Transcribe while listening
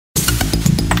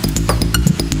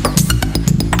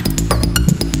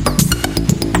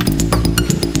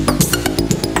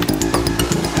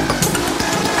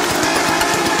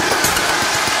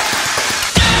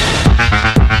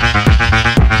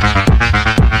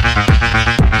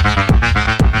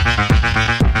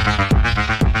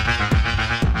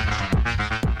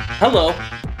Hello,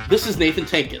 this is Nathan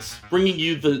Tankis, bringing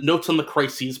you the Notes on the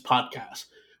Crises podcast,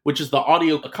 which is the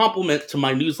audio complement to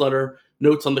my newsletter,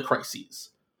 Notes on the Crises.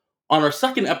 On our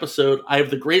second episode, I have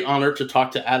the great honor to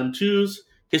talk to Adam Tooze,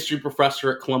 history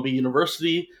professor at Columbia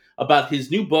University, about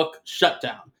his new book,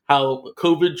 Shutdown, How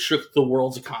COVID Shook the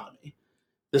World's Economy.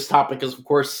 This topic is, of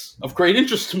course, of great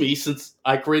interest to me since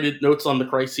I created Notes on the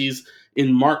Crises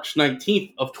in March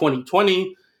 19th of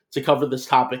 2020 to cover this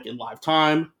topic in live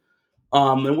time.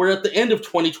 And we're at the end of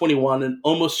 2021 and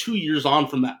almost 2 years on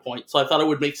from that point. So I thought it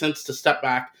would make sense to step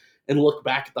back and look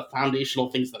back at the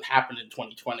foundational things that happened in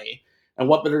 2020. And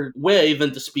what better way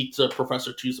than to speak to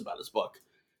Professor Tooze about his book.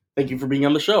 Thank you for being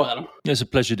on the show, Adam. It's a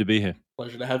pleasure to be here.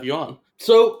 Pleasure to have you on.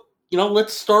 So,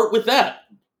 let's start with that.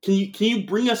 Can you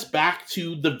bring us back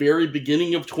to the very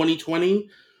beginning of 2020?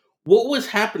 What was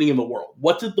happening in the world?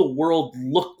 What did the world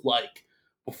look like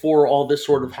before all this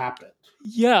sort of happened?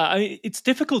 Yeah, it's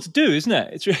difficult to do, isn't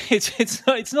it?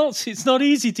 It's not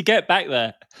easy to get back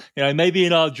there. Maybe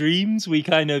in our dreams we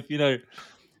kind of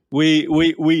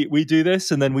we do this,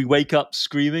 and then we wake up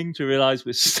screaming to realize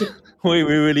we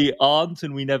really aren't,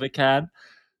 and we never can.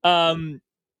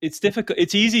 It's difficult.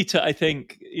 It's easy to, I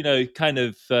think, kind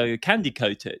of candy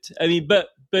coat it. I mean, but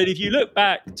if you look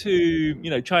back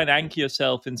to try and anchor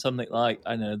yourself in something like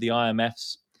the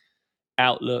IMF's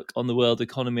outlook on the world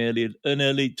economy in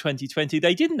early 2020,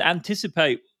 they didn't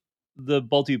anticipate the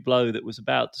body blow that was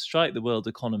about to strike the world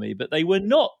economy, but they were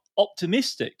not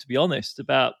optimistic, to be honest,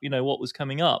 about what was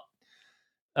coming up.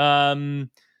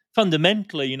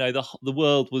 Fundamentally, the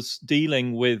world was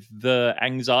dealing with the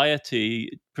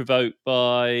anxiety provoked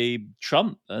by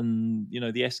Trump and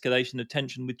the escalation of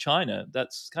tension with China.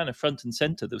 That's kind of front and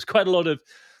center. There was quite a lot of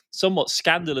somewhat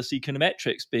scandalous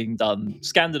econometrics being done,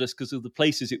 scandalous because of the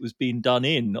places it was being done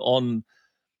on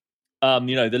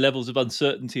the levels of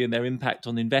uncertainty and their impact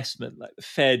on investment. Like the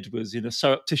Fed was in a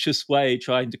surreptitious way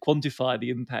trying to quantify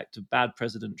the impact of bad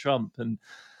President Trump and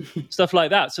stuff like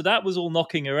that. So that was all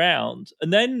knocking around.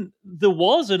 And then there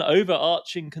was an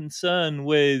overarching concern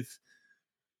with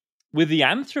the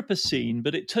Anthropocene,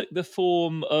 but it took the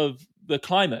form of the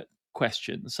climate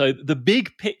question. So the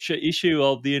big picture issue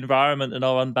of the environment and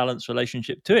our unbalanced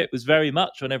relationship to it was very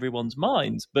much on everyone's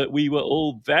minds, but we were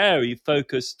all very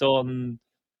focused on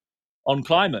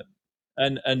climate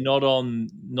and not on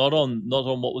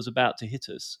what was about to hit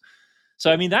us. So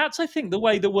I mean, that's, I think, the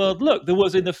way the world looked. There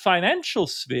was, in the financial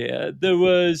sphere, there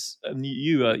was, and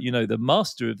you are the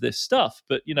master of this stuff,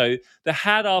 but there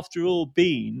had, after all,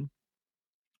 been,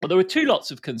 well, there were two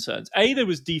lots of concerns. There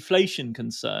was deflation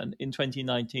concern in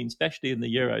 2019, especially in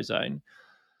the Eurozone,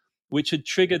 which had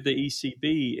triggered the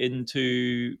ECB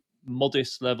into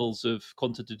modest levels of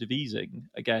quantitative easing.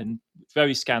 Again,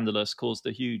 very scandalous, caused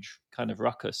a huge kind of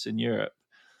ruckus in Europe.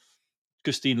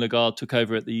 Christine Lagarde took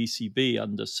over at the ECB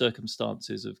under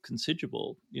circumstances of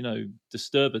considerable,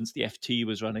 disturbance. The FT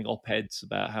was running op-eds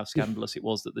about how scandalous it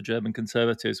was that the German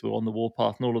conservatives were on the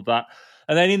warpath and all of that.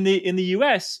 And then in the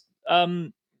US,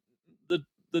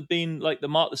 there'd been like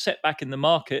the setback in the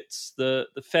markets. The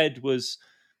Fed was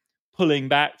pulling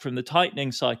back from the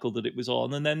tightening cycle that it was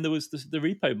on, and then there was the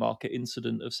repo market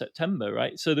incident of September,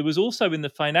 right? So there was also in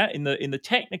the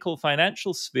technical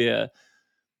financial sphere,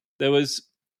 there was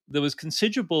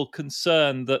considerable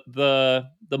concern that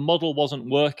the model wasn't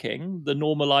working. The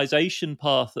normalization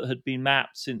path that had been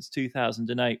mapped since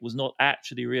 2008 was not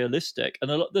actually realistic,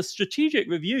 and the strategic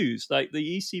reviews, like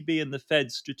the ECB and the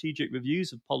Fed's strategic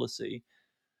reviews of policy,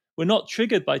 were not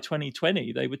triggered by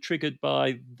 2020. They were triggered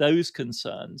by those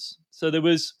concerns. So there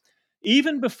was,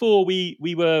 even before we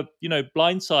were,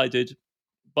 blindsided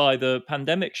by the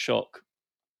pandemic shock,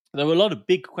 there were a lot of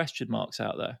big question marks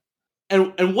out there.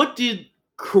 And what did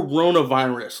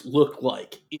coronavirus look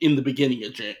like in the beginning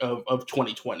of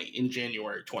 2020, in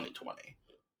January 2020?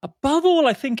 Above all,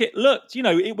 I think it looked,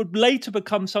 it would later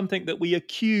become something that we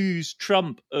accused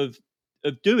Trump of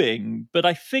doing. But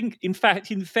I think, in fact,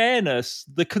 in fairness,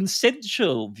 the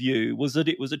consensual view was that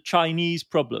it was a Chinese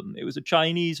problem. It was a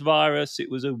Chinese virus. It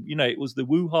was it was the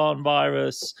Wuhan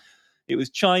virus. It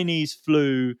was Chinese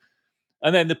flu.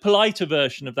 And then the politer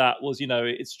version of that was,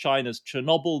 it's China's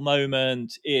Chernobyl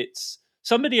moment. It's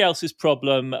somebody else's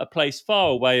problem, a place far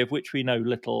away of which we know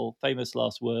little. Famous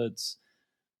last words.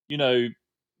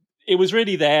 It was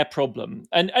really their problem,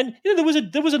 and there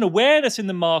was an awareness in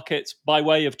the markets by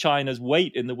way of China's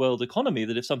weight in the world economy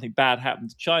that if something bad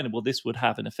happened to China, well, this would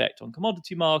have an effect on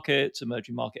commodity markets.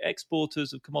 Emerging market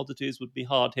exporters of commodities would be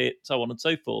hard hit, so on and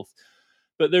so forth.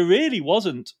 But there really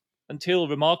wasn't until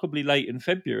remarkably late in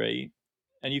February,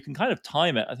 and you can kind of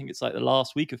time it. I think it's like the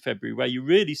last week of February where you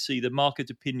really see the market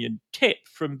opinion tip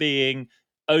from being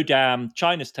oh damn,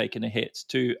 China's taken a hit,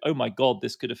 to oh my God,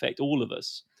 this could affect all of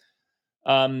us.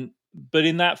 But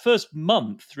in that first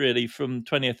month, really, from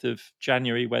 20th of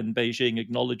January, when Beijing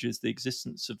acknowledges the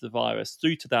existence of the virus,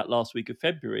 through to that last week of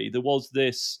February, there was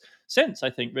this sense, I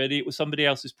think, really, it was somebody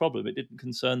else's problem. It didn't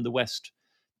concern the West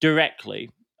directly.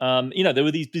 There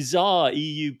were these bizarre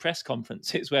EU press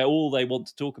conferences where all they want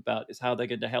to talk about is how they're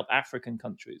going to help African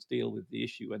countries deal with the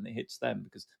issue when it hits them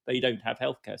because they don't have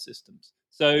healthcare systems.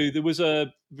 So there was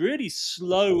a really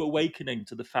slow awakening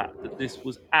to the fact that this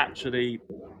was actually,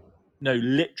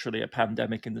 literally a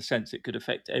pandemic in the sense it could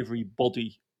affect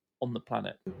everybody on the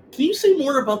planet. Can you say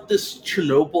more about this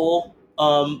Chernobyl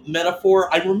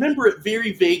metaphor? I remember it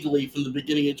very vaguely from the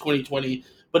beginning of 2020,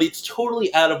 but it's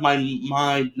totally out of my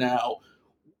mind now.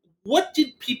 What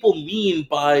did people mean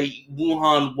by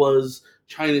Wuhan was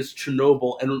China's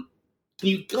Chernobyl? And can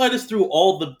you guide us through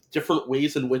all the different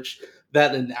ways in which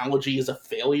that analogy is a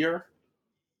failure?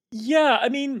 Yeah,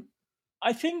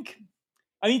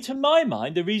 to my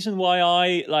mind, the reason why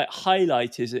I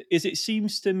highlight is it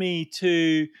seems to me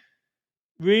to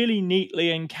really neatly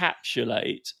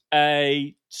encapsulate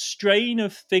a strain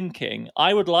of thinking.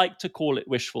 I would like to call it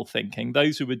wishful thinking.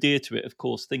 Those who adhere to it, of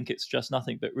course, think it's just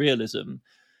nothing but realism,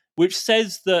 which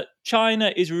says that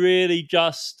China is really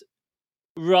just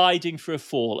riding for a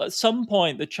fall. At some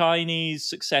point, the Chinese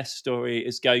success story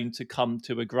is going to come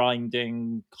to a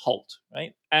grinding halt,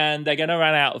 right? And they're going to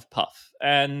run out of puff.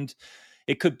 And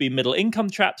it could be middle income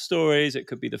trap stories. It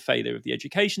could be the failure of the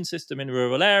education system in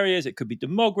rural areas. It could be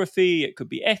demography. It could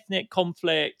be ethnic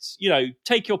conflicts.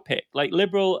 Take your pick. Like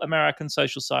liberal American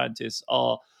social scientists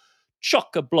are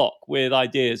chock-a-block with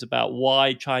ideas about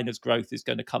why China's growth is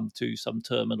going to come to some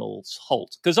terminal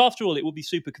halt. Because after all, it would be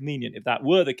super convenient if that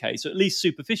were the case, or at least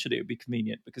superficially it would be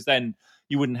convenient, because then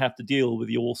you wouldn't have to deal with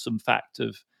the awesome fact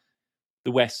of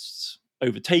the West's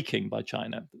overtaking by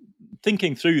China.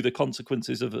 Thinking through the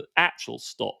consequences of an actual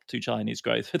stop to Chinese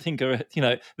growth, I think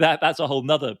that's a whole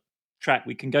nother track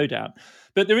we can go down.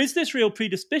 But there is this real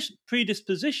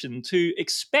predisposition to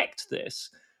expect this.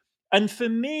 And for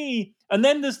me, and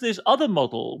then there's this other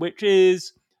model, which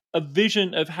is a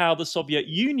vision of how the Soviet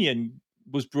Union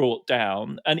was brought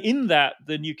down. And in that,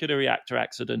 the nuclear reactor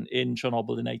accident in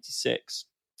Chernobyl in 86,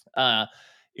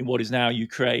 in what is now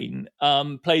Ukraine,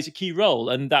 plays a key role.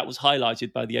 And that was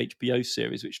highlighted by the HBO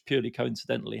series, which purely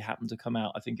coincidentally happened to come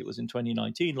out, I think it was in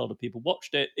 2019. A lot of people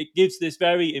watched it. It gives this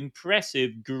very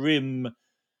impressive, grim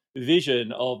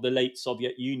vision of the late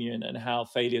Soviet Union and how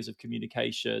failures of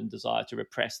communication, desire to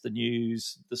repress the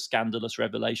news, the scandalous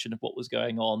revelation of what was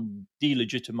going on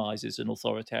delegitimizes an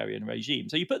authoritarian regime.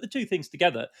 So you put the two things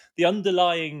together, the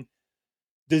underlying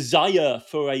desire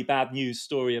for a bad news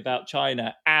story about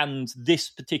China and this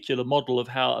particular model of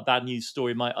how a bad news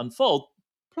story might unfold.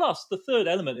 Plus, the third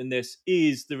element in this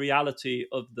is the reality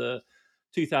of the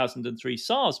 2003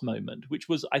 SARS moment, which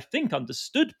was, I think,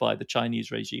 understood by the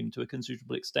Chinese regime to a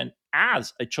considerable extent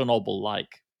as a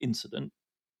Chernobyl-like incident.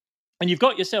 And you've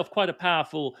got yourself quite a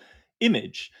powerful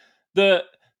image. The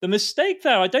mistake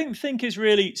there, I don't think, is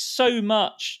really so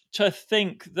much to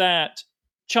think that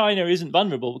China isn't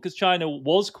vulnerable, because China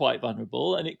was quite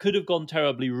vulnerable and it could have gone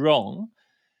terribly wrong.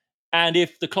 And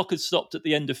if the clock had stopped at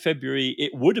the end of February,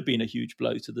 it would have been a huge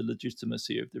blow to the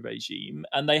legitimacy of the regime.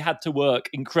 And they had to work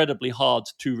incredibly hard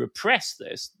to repress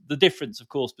this. The difference, of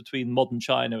course, between modern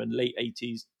China and late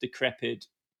 80s decrepit,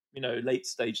 late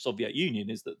stage Soviet Union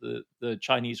is that the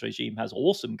Chinese regime has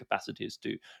awesome capacities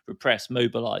to repress,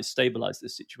 mobilize, stabilize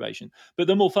this situation. But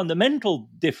the more fundamental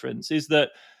difference is that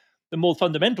the more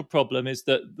fundamental problem is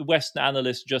that the Western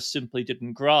analysts just simply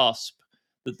didn't grasp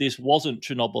that this wasn't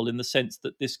Chernobyl in the sense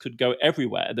that this could go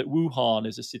everywhere, that Wuhan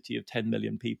is a city of 10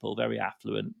 million people, very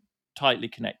affluent, tightly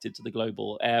connected to the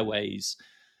global airways.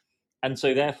 And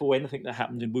so therefore, anything that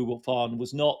happened in Wuhan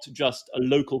was not just a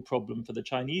local problem for the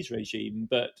Chinese regime,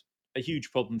 but a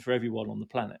huge problem for everyone on the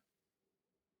planet.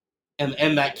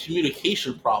 And that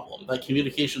communication problem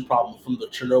from the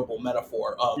Chernobyl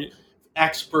metaphor of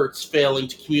experts failing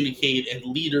to communicate and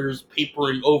leaders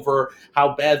papering over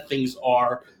how bad things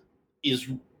are is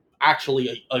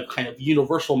actually a kind of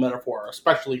universal metaphor,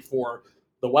 especially for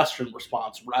the Western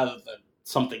response, rather than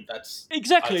something that's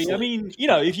exactly. isolated.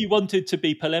 If you wanted to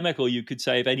be polemical, you could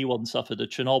say if anyone suffered a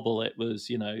Chernobyl, it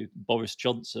was, Boris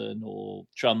Johnson or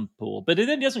Trump, but it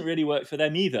then doesn't really work for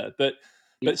them either. But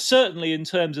certainly in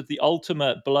terms of the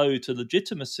ultimate blow to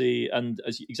legitimacy, and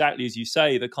exactly as you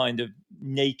say, the kind of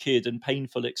naked and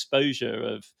painful exposure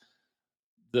of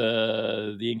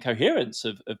the incoherence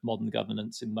of modern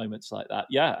governance in moments like that,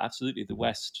 yeah, absolutely. The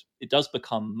West, it does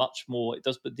become much more. It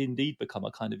does, but indeed, become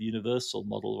a kind of universal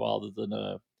model rather than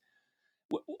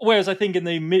Whereas I think in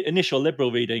the initial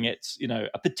liberal reading, it's,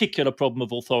 a particular problem of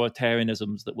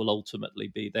authoritarianisms that will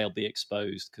ultimately they'll be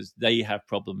exposed because they have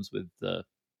problems with the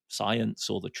science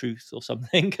or the truth or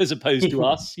something, as opposed to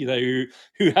us,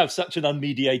 who have such an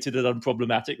unmediated and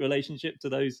unproblematic relationship to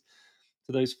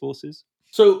those forces.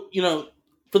 So,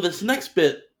 for this next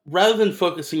bit, rather than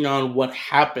focusing on what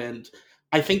happened,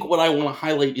 I think what I want to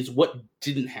highlight is what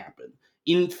didn't happen.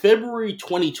 In February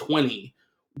 2020,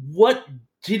 what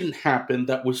didn't happen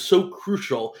that was so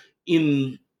crucial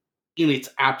in its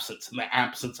absence, in the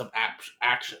absence of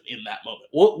action in that moment?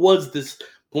 What was this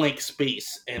blank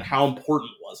space, and how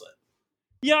important was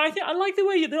it? Yeah, I like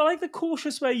I like the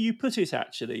cautious way you put it,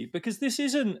 actually, because this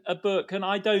isn't a book, and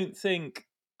I don't think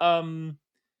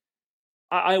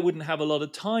I wouldn't have a lot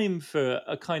of time for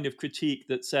a kind of critique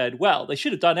that said, well, they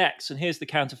should have done X, and here's the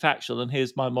counterfactual, and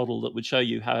here's my model that would show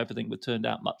you how everything would turn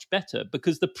out much better.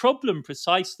 Because the problem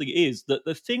precisely is that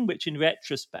the thing which, in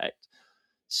retrospect,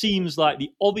 seems like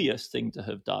the obvious thing to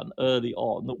have done early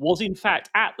on was, in fact,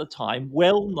 at the time,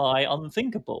 well nigh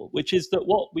unthinkable, which is that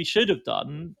what we should have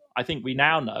done, I think we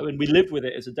now know, and we live with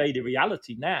it as a daily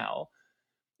reality now,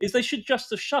 is they should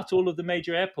just have shut all of the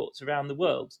major airports around the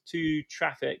world to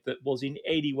traffic that was in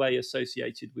any way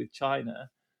associated with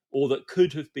China or that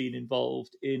could have been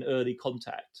involved in early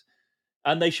contact.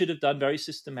 And they should have done very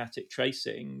systematic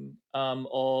tracing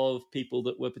of people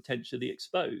that were potentially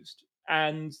exposed.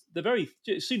 And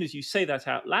as soon as you say that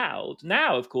out loud,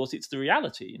 now, of course, it's the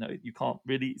reality. You can't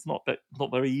really, it's not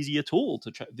very easy at all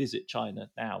to visit China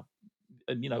now.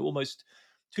 And, almost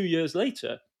 2 years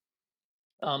later,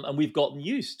 and we've gotten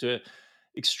used to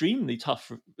extremely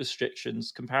tough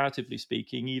restrictions, comparatively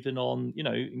speaking, even on,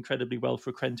 incredibly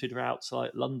well-frequented routes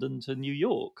like London to New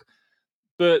York.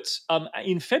 But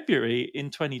in February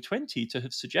in 2020, to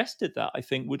have suggested that, I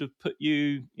think, would have put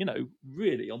you,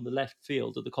 really on the left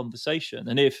field of the conversation.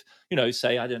 And if,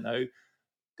 say, I don't know,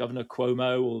 Governor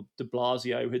Cuomo or de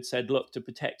Blasio had said, look, to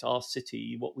protect our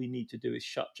city, what we need to do is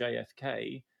shut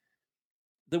JFK,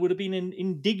 there would have been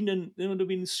there would have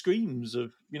been screams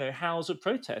of, howls of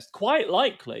protest, quite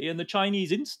likely, and the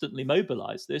Chinese instantly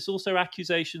mobilized this. Also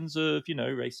accusations of,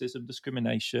 racism,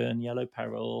 discrimination, yellow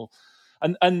peril,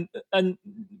 and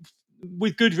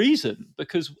with good reason,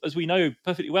 because as we know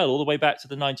perfectly well, all the way back to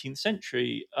the 19th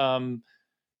century,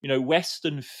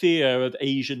 Western fear of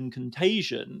Asian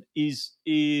contagion is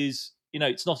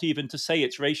it's not even to say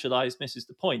it's racialized misses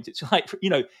the point. It's like,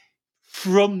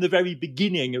 from the very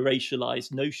beginning, a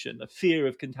racialized notion, a fear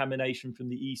of contamination from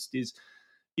the East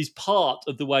is part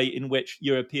of the way in which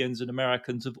Europeans and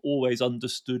Americans have always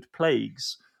understood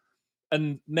plagues.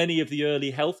 And many of the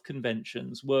early health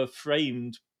conventions were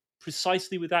framed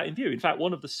precisely with that in view. In fact,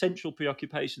 one of the central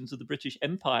preoccupations of the British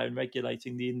Empire in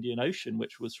regulating the Indian Ocean,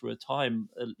 which was for a time,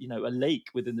 a lake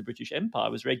within the British Empire,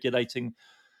 was regulating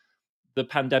the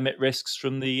pandemic risks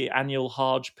from the annual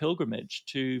Hajj pilgrimage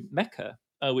to Mecca,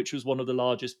 which was one of the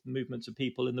largest movements of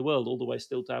people in the world, all the way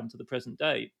still down to the present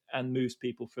day, and moves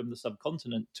people from the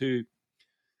subcontinent to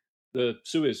the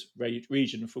Suez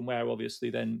region, from where obviously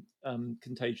then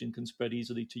contagion can spread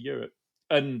easily to Europe.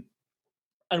 And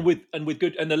with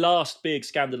good, and the last big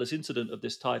scandalous incident of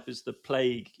this type is the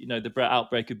plague, the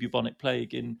outbreak of bubonic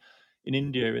plague in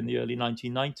India in the early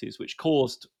 1990s, which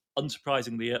caused,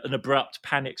 unsurprisingly, an abrupt,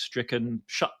 panic-stricken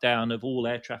shutdown of all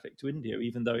air traffic to India,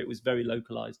 even though it was very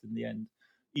localized in the end,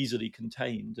 easily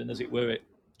contained, and as it were, it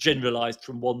generalized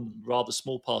from one rather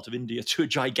small part of India to a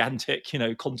gigantic,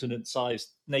 continent-sized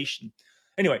nation.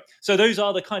 Anyway, so those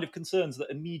are the kind of concerns that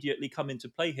immediately come into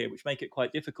play here, which make it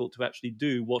quite difficult to actually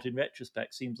do what, in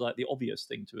retrospect, seems like the obvious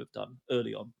thing to have done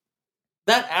early on.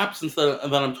 That absence that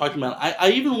I'm talking about, I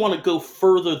even want to go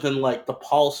further than like the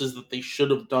policies that they should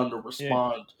have done to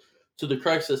respond to the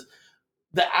crisis.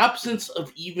 The absence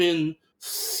of even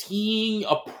seeing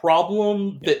a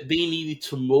problem that they needed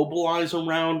to mobilize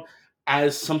around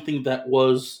as something that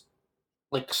was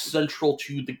like central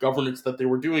to the governance that they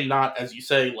were doing, not, as you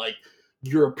say, like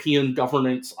European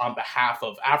governance on behalf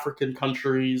of African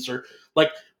countries, or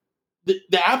like the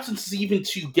absence is even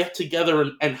to get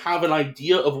together and have an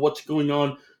idea of what's going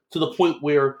on, to the point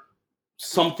where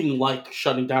something like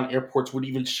shutting down airports would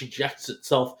even suggest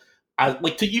itself as,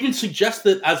 like, to even suggest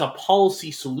that as a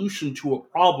policy solution to a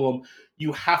problem,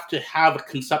 you have to have a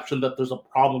conception that there's a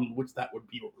problem which that would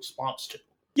be a response to.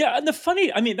 Yeah, and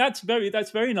that's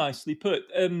very nicely put.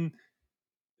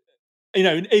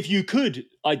 If you could,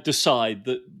 decide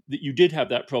that you did have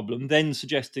that problem, then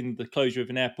suggesting the closure of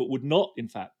an airport would not, in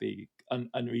fact, be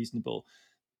unreasonable.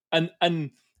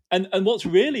 And what's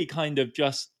really kind of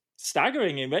just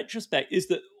staggering in retrospect is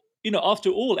that, after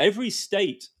all, every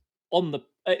state on the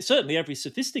certainly every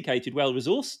sophisticated,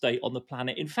 well-resourced state on the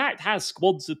planet, in fact, has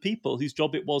squads of people whose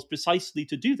job it was precisely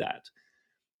to do that.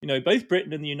 Both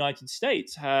Britain and the United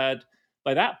States had,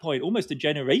 by that point, almost a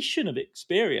generation of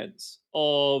experience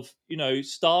of,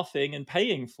 staffing and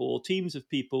paying for teams of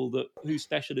people whose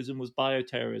specialism was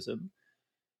bioterrorism.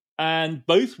 And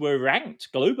both were ranked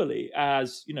globally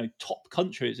as, top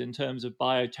countries in terms of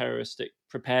bioterroristic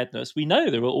preparedness. We know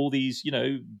there were all these,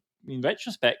 in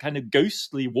retrospect, kind of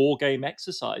ghostly war game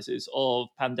exercises of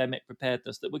pandemic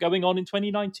preparedness that were going on in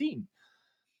 2019.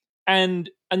 And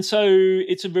so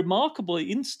it's a remarkable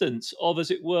instance of, as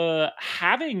it were,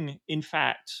 having, in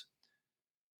fact,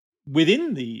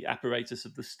 within the apparatus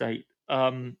of the state,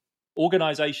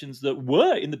 organizations that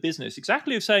were in the business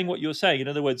exactly of saying what you're saying. In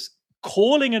other words,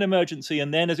 calling an emergency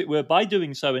and then, as it were, by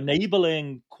doing so,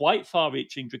 enabling quite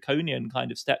far-reaching draconian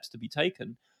kind of steps to be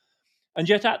taken. And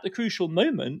yet at the crucial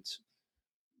moment,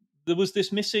 there was a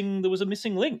missing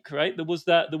link, right? There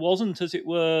wasn't, as it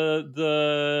were,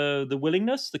 the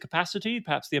willingness, the capacity,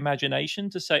 perhaps the imagination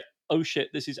to say, oh shit,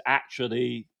 this is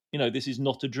actually, this is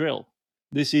not a drill.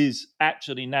 This is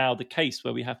actually now the case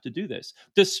where we have to do this.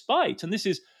 Despite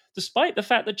the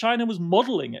fact that China was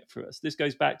modeling it for us. This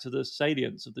goes back to the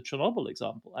salience of the Chernobyl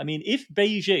example. I mean, if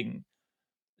Beijing,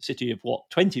 a city of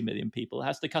 20 million people,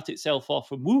 has to cut itself off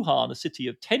from Wuhan, a city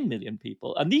of 10 million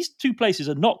people, and these two places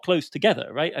are not close together,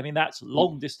 right? I mean, that's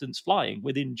long distance flying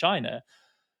within China.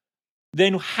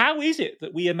 Then how is it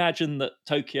that we imagine that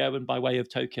Tokyo, and by way of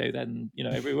Tokyo, then,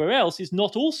 everywhere else, is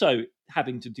not also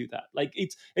having to do that? Like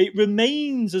it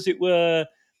remains, as it were,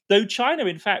 though China,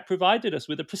 in fact, provided us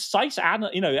with a precise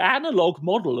analog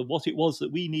model of what it was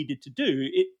that we needed to do,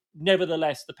 it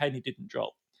nevertheless, the penny didn't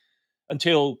drop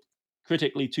until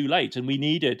critically too late. And we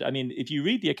needed, if you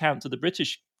read the account of the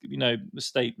British,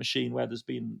 state machine, where there's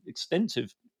been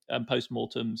extensive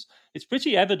postmortems, it's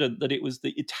pretty evident that it was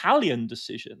the Italian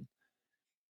decision,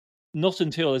 not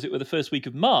until, as it were, the first week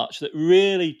of March, that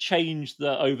really changed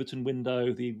the Overton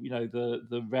window,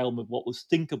 the realm of what was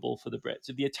thinkable for the Brits.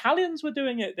 If the Italians were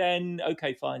doing it, then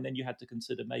okay, fine. Then you had to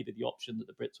consider maybe the option that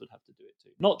the Brits would have to do it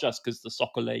too. Not just because the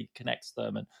soccer league connects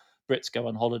them and Brits go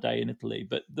on holiday in Italy,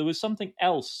 but there was something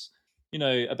else,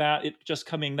 about it just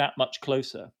coming that much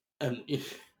closer. And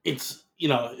it's,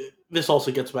 this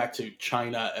also gets back to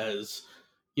China as,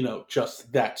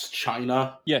 just that's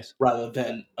China. Yes. Rather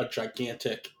than a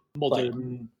gigantic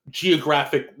modern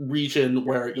geographic region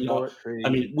where, we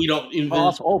don't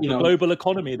part of the global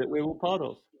economy that we're all part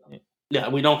of. Yeah,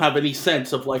 we don't have any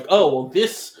sense of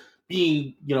this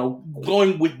being,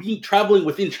 traveling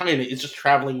within China is just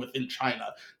traveling within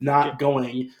China, not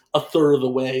going a third of the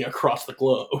way across the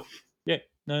globe. Yeah,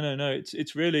 no.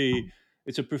 It's really,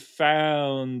 it's a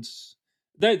profound.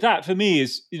 That for me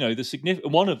is, the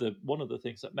significant one of the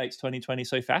things that makes 2020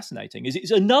 so fascinating is it's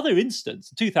another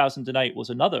instance. 2008 was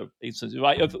another instance,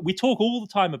 right? We talk all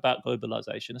the time about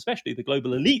globalization, especially the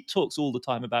global elite talks all the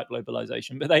time about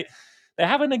globalization, but they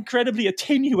have an incredibly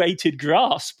attenuated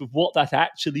grasp of what that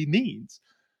actually means,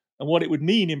 and what it would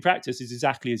mean in practice is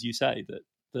exactly as you say,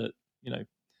 that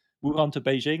Wuhan to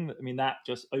Beijing. That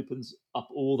just opens up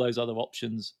all those other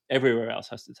options. Everywhere else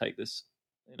has to take this,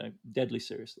 deadly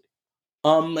seriously.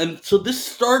 And so this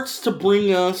starts to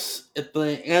bring us at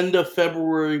the end of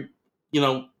February,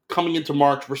 coming into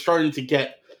March, we're starting to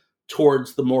get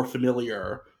towards the more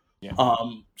familiar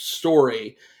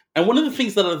story. And one of the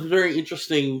things that is very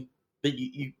interesting that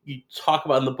you talk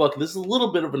about in the book, and this is a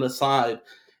little bit of an aside,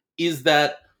 is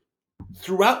that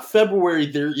throughout February,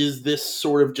 there is this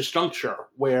sort of disjuncture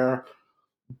where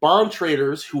bond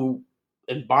traders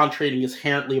and bond trading is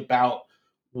inherently about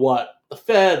what the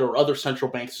Fed or other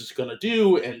central banks is going to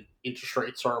do, and interest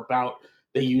rates are about,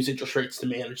 they use interest rates to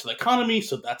manage the economy,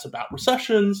 so that's about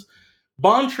recessions.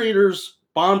 Bond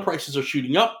prices are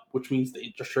shooting up, which means the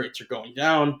interest rates are going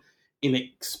down in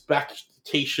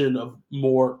expectation of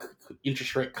more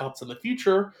interest rate cuts in the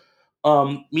future,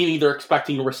 meaning they're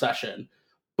expecting a recession.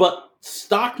 But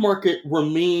stock market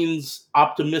remains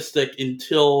optimistic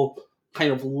until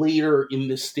kind of later in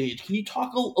this stage. Can you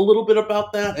talk a little bit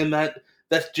about that and that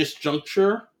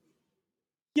disjuncture?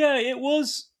 Yeah, it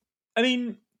was. I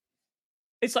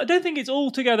don't think it's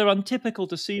altogether untypical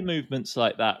to see movements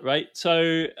like that, right?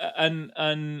 So,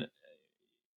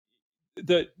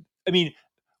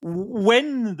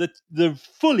 when the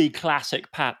fully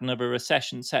classic pattern of a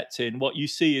recession sets in, what you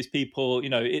see is people,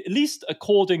 at least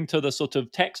according to the sort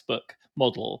of textbook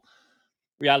model,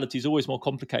 reality is always more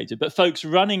complicated. But folks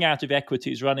running out of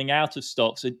equities, running out of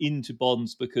stocks and into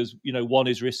bonds because, one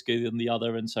is riskier than the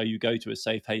other. And so you go to a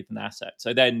safe haven asset.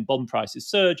 So then bond prices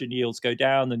surge and yields go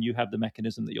down and you have the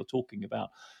mechanism that you're talking about.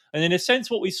 And in a sense,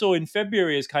 what we saw in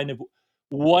February is kind of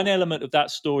one element of that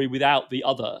story without the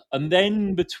other. And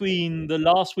then between the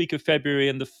last week of February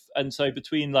and so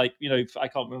between I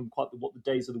can't remember quite what the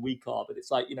days of the week are, but it's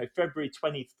February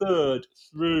 23rd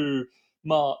through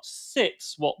March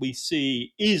 6th, what we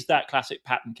see is that classic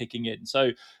pattern kicking in.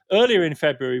 So earlier in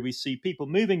February, we see people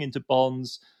moving into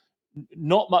bonds,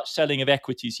 not much selling of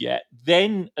equities yet.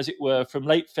 Then, as it were, from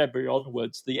late February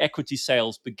onwards, the equity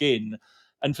sales begin.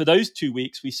 And for those 2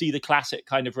 weeks, we see the classic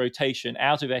kind of rotation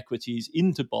out of equities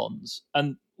into bonds.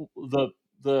 And the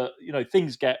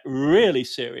things get really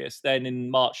serious then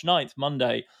in March 9th,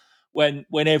 Monday, when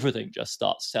everything just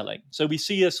starts selling. So we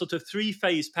see a sort of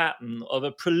three-phase pattern of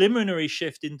a preliminary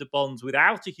shift into bonds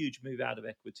without a huge move out of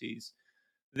equities,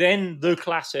 then the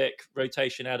classic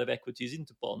rotation out of equities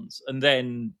into bonds, and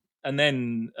then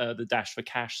the dash for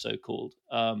cash, so-called,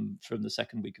 from the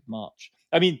second week of March.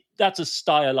 I mean, that's a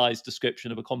stylized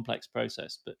description of a complex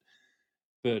process, but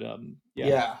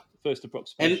first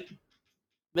approximation.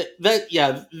 And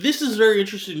this is very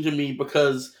interesting to me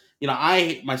because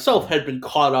I myself had been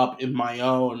caught up in my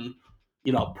own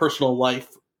personal life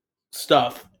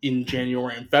stuff in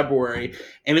January and February,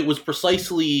 and it was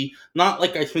precisely not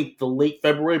I think the late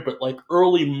February, but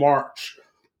early March,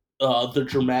 the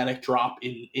dramatic drop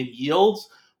in yields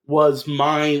was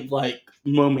my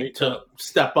moment to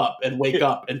step up and wake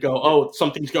up and go, oh,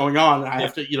 something's going on, and I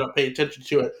have to pay attention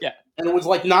to it. Yeah. And it was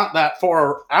not that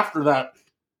far after that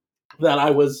I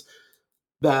was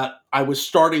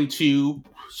starting to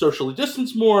socially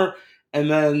distance more, and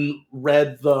then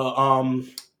read the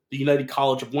United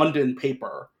College of London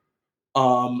paper,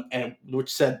 and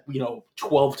which said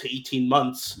 12 to 18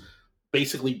 months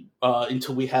basically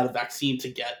until we had a vaccine to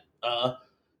get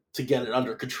it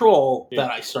under control, that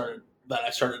I started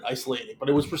isolating. But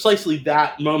it was precisely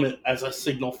that moment as a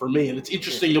signal for me. And it's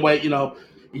interesting the way you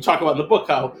talk about in the book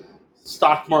how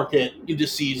stock market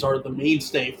indices are the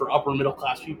mainstay for upper middle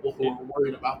class people who are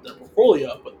worried about their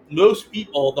portfolio. But most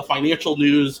people, the financial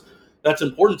news that's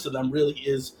important to them really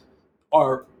is,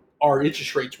 are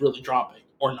interest rates really dropping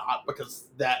or not? Because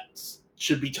that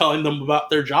should be telling them about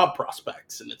their job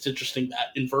prospects. And it's interesting, that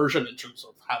inversion in terms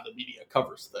of how the media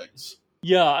covers things.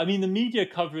 Yeah, I mean, the media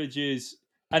coverage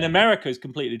and America is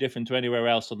completely different to anywhere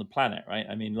else on the planet, right?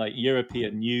 I mean,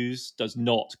 European news does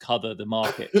not cover the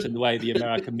markets in the way the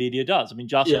American media does. I mean,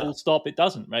 full stop, it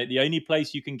doesn't, right? The only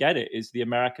place you can get it is the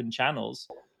American channels.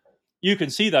 You can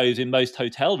see those in most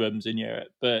hotel rooms in Europe,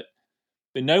 but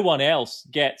no one else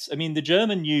gets. I mean, the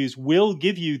German news will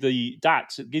give you the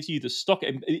DAX, it gives you the stock,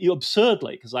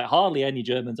 absurdly, because hardly any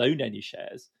Germans own any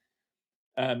shares.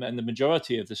 And the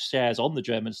majority of the shares on the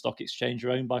German stock exchange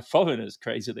are owned by foreigners,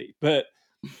 crazily. But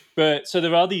so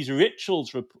there are these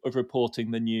rituals of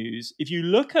reporting the news. If you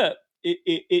look at it,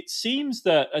 it seems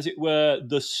that, as it were,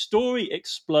 the story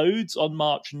explodes on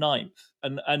March 9th.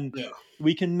 And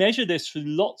we can measure this through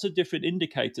lots of different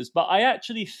indicators. But I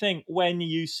actually think when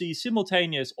you see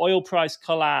simultaneous oil price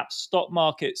collapse, stock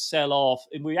market sell off,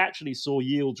 and we actually saw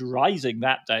yields rising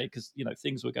that day because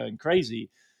things were going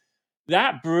crazy,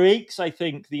 that breaks, I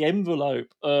think, the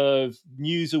envelope of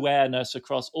news awareness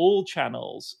across all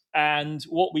channels. And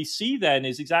what we see then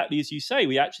is exactly as you say,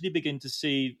 we actually begin to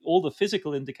see all the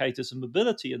physical indicators of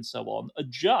mobility and so on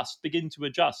begin to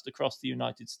adjust across the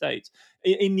United States.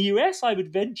 In the US, I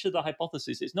would venture the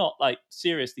hypothesis, it's not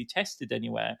seriously tested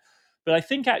anywhere, but I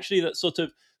think actually that sort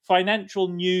of financial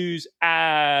news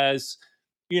as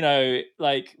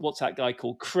what's that guy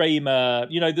called, Kramer?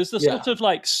 There's the sort of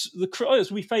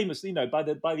as we famously by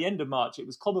the end of March, it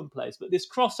was commonplace. But this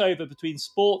crossover between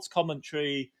sports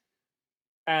commentary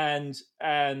and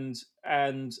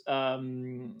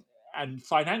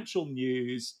financial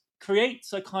news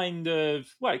creates a kind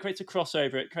of it creates a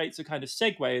crossover. It creates a kind of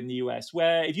segue in the US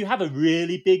where if you have a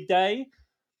really big day,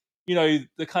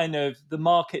 the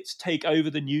markets take over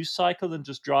the news cycle and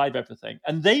just drive everything,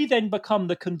 and they then become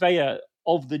the conveyor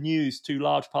of the news to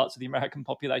large parts of the American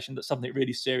population that something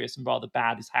really serious and rather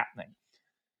bad is happening.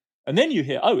 And then you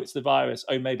hear, oh, it's the virus.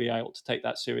 Oh, maybe I ought to take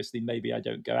that seriously. Maybe I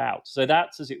don't go out. So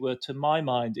that's, as it were, to my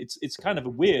mind, it's kind of a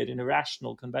weird and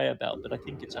irrational conveyor belt, but I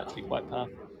think it's actually quite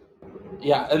powerful.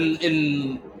 Yeah, and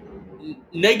in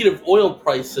negative oil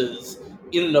prices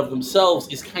in and of themselves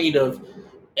is kind of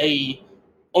a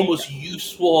almost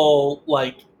useful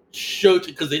show,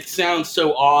 because it sounds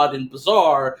so odd and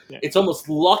bizarre. It's almost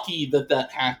lucky that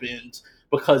happened,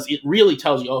 because it really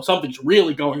tells you, oh, something's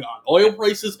really going on. Oil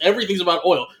prices, everything's about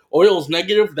oil. Oil is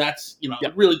negative. That's,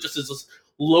 it really just is this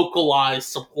localized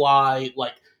supply,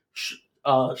 like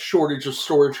shortage of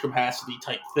storage capacity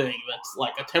type thing. That's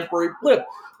like a temporary blip,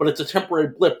 but it's a temporary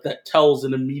blip that tells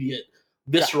an immediate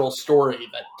visceral story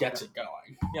that gets it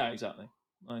going. Yeah, exactly.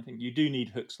 I think you do need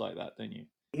hooks like that, don't you?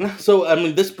 So, I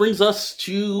mean, this brings us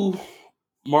to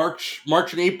March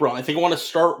and April. I think I want to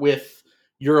start with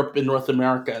Europe and North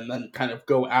America, and then kind of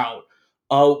go out.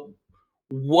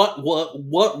 What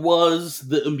was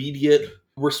the immediate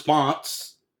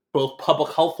response, both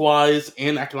public health wise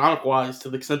and economic wise, to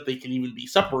the extent they can even be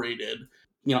separated?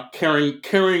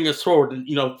 Carrying us forward, and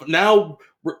now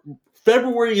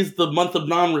February is the month of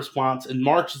non-response, and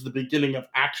March is the beginning of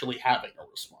actually having a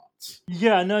response.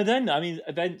 Yeah, no, then, I mean,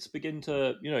 events begin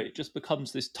to, it just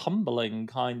becomes this tumbling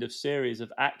kind of series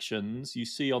of actions. You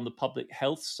see on the public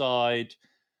health side,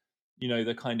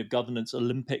 the kind of governance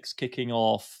Olympics kicking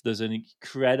off. There's an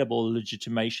incredible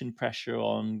legitimation pressure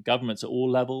on governments at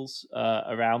all levels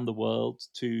around the world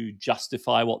to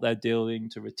justify what they're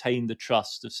doing, to retain the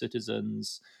trust of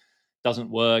citizens. Doesn't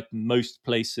work in most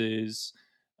places.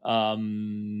 But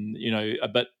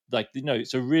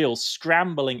it's a real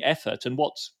scrambling effort. And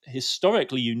what's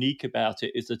historically unique about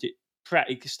it is that it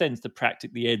extends to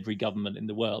practically every government in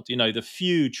the world. The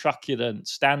few truculent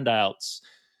standouts,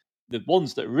 the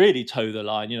ones that really toe the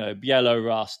line,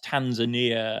 Belarus,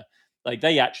 Tanzania, like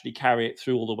they actually carry it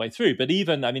through all the way through. But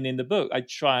even, I mean, in the book, I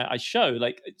show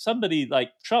like somebody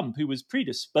like Trump, who was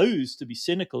predisposed to be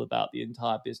cynical about the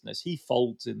entire business, he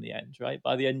folds in the end, right?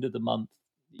 By the end of the month,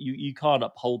 you can't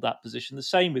uphold that position. The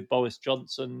same with Boris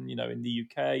Johnson, in the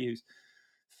UK, who's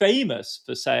famous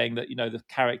for saying that the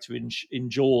character in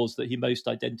Jaws that he most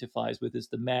identifies with is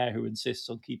the mayor who insists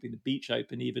on keeping the beach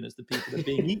open even as the people are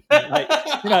being eaten.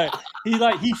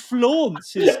 He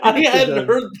flaunts his cynicism. I hadn't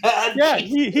heard that. Yeah,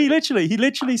 he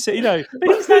literally said,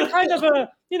 but he's that kind of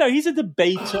he's a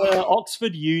debater,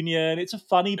 Oxford Union. It's a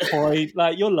funny point.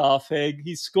 Like, you're laughing.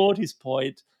 He's scored his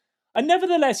point. And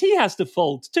nevertheless, he has to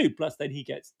fold too. Plus, then he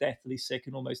gets deathly sick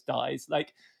and almost dies.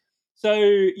 So,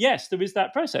 yes, there is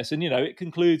that process. And, it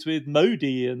concludes with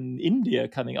Modi and India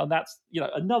coming on. That's,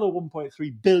 another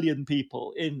 1.3 billion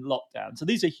people in lockdown. So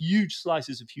these are huge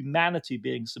slices of humanity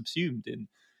being subsumed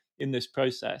in this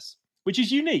process, which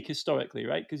is unique historically,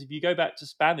 right? Because if you go back to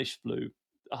Spanish flu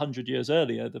 100 years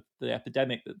earlier, the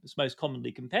epidemic that was most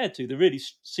commonly compared to, the really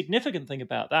significant thing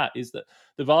about that is that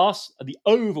the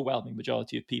overwhelming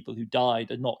majority of people who died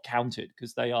are not counted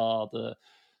because they are the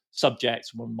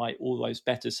subjects, one might always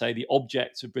better say the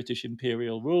objects of British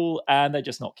imperial rule, and they're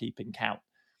just not keeping count.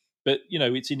 But,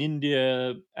 it's in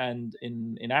India and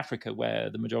in Africa where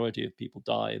the majority of people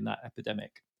die in that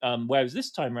epidemic. Whereas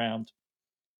this time round,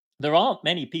 there aren't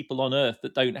many people on Earth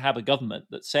that don't have a government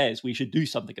that says we should do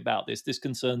something about this. This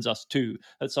concerns us too.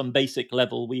 At some basic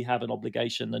level, we have an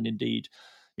obligation, and indeed,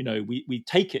 we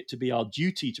take it to be our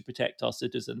duty to protect our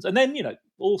citizens. And then,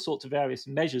 all sorts of various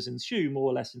measures ensue, more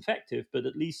or less effective, but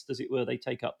at least, as it were, they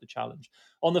take up the challenge.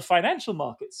 On the financial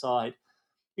market side,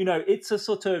 it's a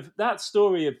sort of, that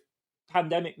story of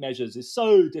pandemic measures is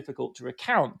so difficult to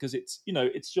recount because it's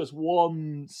just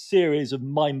one series of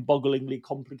mind-bogglingly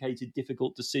complicated,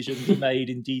 difficult decisions made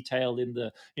in detail in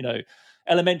the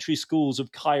elementary schools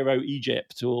of Cairo,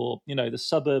 Egypt, or the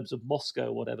suburbs of Moscow,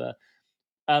 or whatever.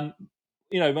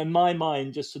 In my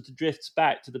mind, just sort of drifts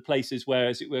back to the places where,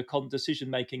 as it were, decision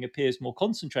making appears more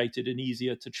concentrated and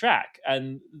easier to track,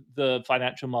 and the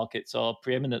financial markets are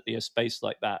preeminently a space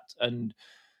like that. And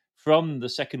from the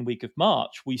second week of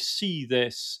March, we see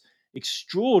this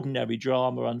extraordinary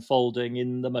drama unfolding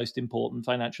in the most important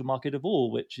financial market of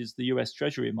all, which is the US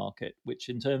Treasury market, which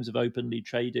in terms of openly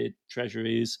traded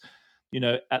treasuries,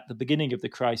 at the beginning of the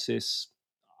crisis,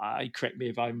 correct me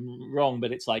if I'm wrong,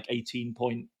 but it's like I seem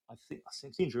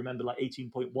to remember like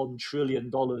 $18.1 trillion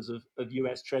of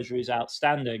US Treasuries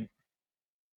outstanding.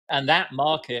 And that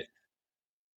market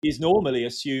is normally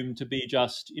assumed to be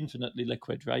just infinitely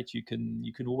liquid, right? You can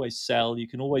always sell. You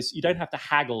don't have to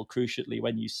haggle, crucially,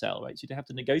 when you sell, right? So you don't have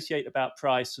to negotiate about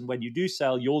price. And when you do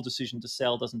sell, your decision to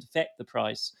sell doesn't affect the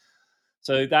price.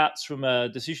 So that's, from a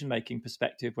decision-making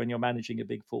perspective, when you're managing a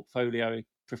big portfolio, a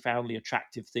profoundly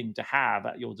attractive thing to have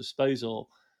at your disposal.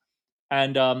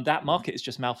 And that market is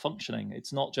just malfunctioning.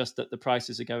 It's not just that the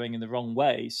prices are going in the wrong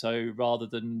way. So rather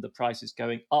than the prices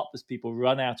going up as people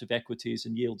run out of equities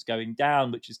and yields going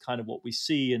down, which is kind of what we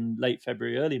see in late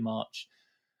February, early March,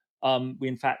 we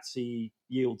in fact see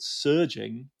yields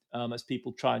surging as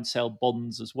people try and sell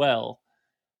bonds as well.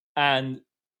 And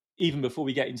even before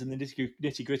we get into the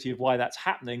nitty gritty of why that's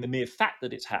happening, the mere fact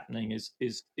that it's happening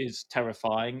is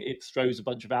terrifying. It throws a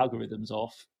bunch of algorithms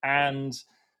off, and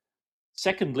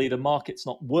secondly, the market's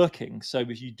not working. So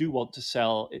if you do want to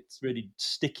sell, it's really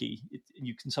sticky.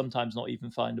 You can sometimes not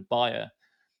even find a buyer.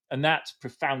 And that's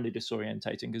profoundly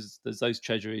disorientating because there's those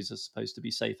treasuries are supposed to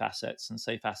be safe assets, and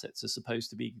safe assets are supposed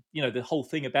to be, the whole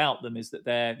thing about them is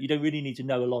that you don't really need to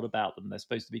know a lot about them. They're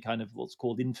supposed to be kind of what's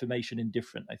called information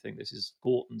indifferent. I think this is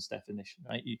Gorton's definition,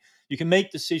 right? You can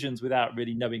make decisions without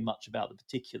really knowing much about the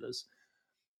particulars.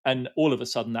 And all of a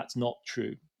sudden that's not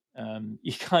true.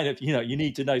 You kind of, you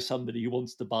need to know somebody who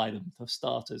wants to buy them for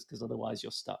starters, because otherwise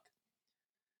you're stuck.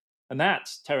 And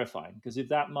that's terrifying, because if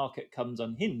that market comes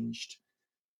unhinged,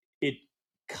 it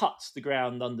cuts the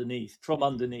ground from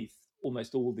underneath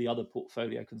almost all the other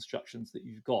portfolio constructions that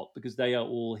you've got, because they are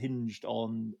all hinged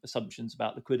on assumptions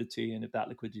about liquidity. And if that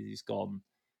liquidity is gone,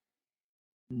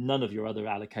 none of your other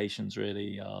allocations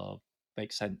really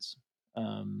make sense.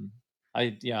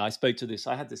 I spoke to this.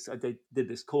 I did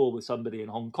this call with somebody in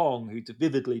Hong Kong who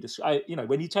vividly described.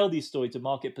 When you tell these stories to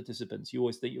market participants, you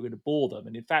always think you're going to bore them,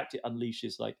 and in fact, it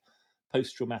unleashes like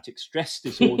post-traumatic stress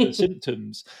disorder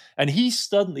symptoms. And he's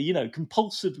suddenly,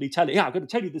 compulsively telling, I'm going to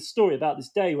tell you this story about this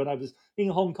day when I was in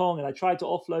Hong Kong and I tried to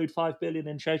offload 5 billion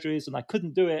in treasuries and I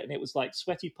couldn't do it. And it was like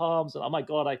sweaty palms. And oh my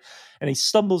God, and he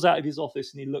stumbles out of his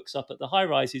office and he looks up at the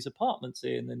high-rise his apartment's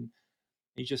in, and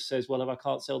he just says, well, if I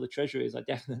can't sell the treasuries, I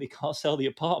definitely can't sell the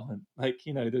apartment. Like,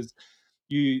 that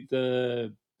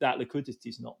liquidity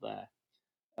is not there.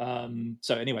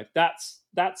 So anyway, that's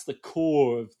the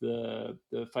core of the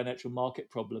financial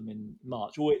market problem in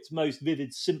March, or its most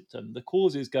vivid symptom. The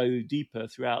causes go deeper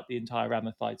throughout the entire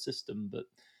ramified system, but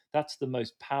that's the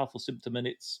most powerful symptom, and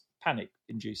it's panic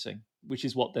inducing, which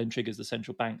is what then triggers the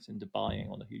central banks into buying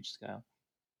on a huge scale.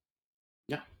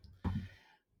 Yeah.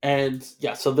 And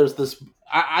yeah, so there's this.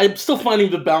 I'm still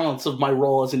finding the balance of my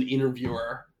role as an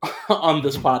interviewer on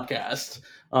this podcast.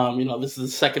 This is the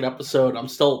second episode. I'm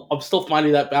still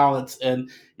finding that balance,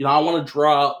 and I want to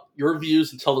draw out your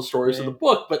views and tell the stories of the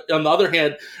book. But on the other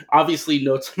hand, obviously,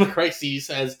 Notes on the Crises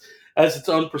has its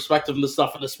own perspective on this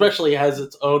stuff, and especially has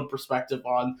its own perspective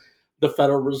on the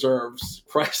Federal Reserve's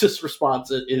crisis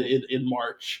response in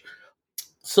March.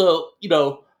 So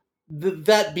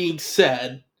that being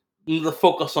said, the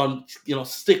focus on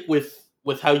stick with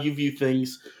how you view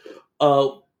things.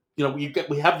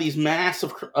 We have these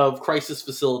massive of crisis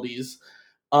facilities,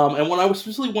 and what I would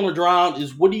specifically want to draw out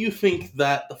is, what do you think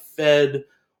that the Fed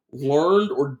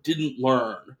learned or didn't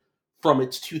learn from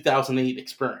its 2008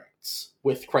 experience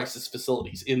with crisis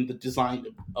facilities in the design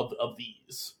of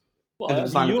these? Well,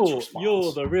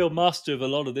 you're the real master of a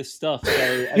lot of this stuff.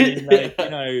 So I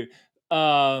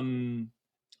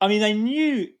mean, they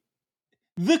knew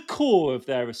the core of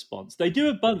their response. They do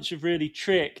a bunch of really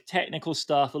technical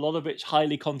stuff, a lot of which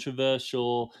highly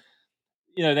controversial.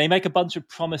 They make a bunch of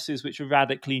promises which are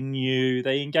radically new.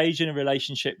 They engage in a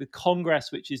relationship with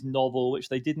Congress, which is novel, which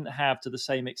they didn't have to the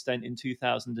same extent in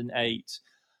 2008.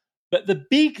 But the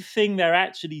big thing they're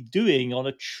actually doing on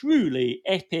a truly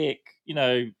epic,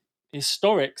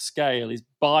 historic scale is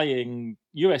buying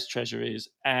US treasuries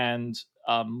and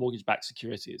mortgage-backed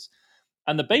securities.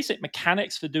 And the basic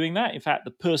mechanics for doing that, in fact,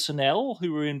 the personnel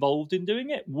who were involved in doing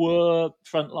it were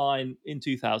frontline in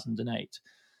 2008.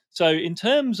 So in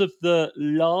terms of the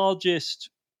largest,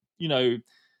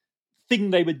 thing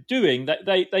they were doing, that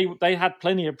they had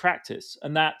plenty of practice,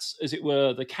 and that's, as it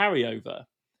were, the carryover.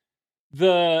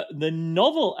 The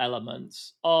novel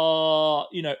elements are,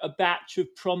 a batch of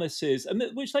promises, and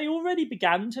which they already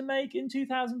began to make in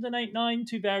 2008-9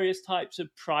 to various types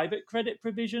of private credit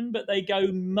provision, but they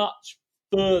go much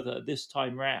further this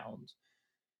time round.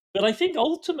 But I think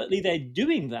ultimately they're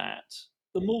doing that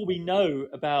the more we know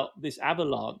about this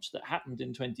avalanche that happened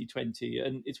in 2020.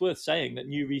 And it's worth saying that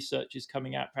new research is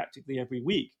coming out practically every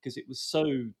week, because it was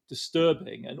so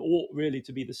disturbing and ought really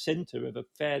to be the center of a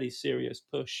fairly serious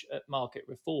push at market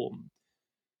reform.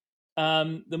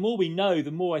 The more we know,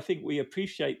 the more I think we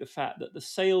appreciate the fact that the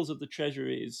sales of the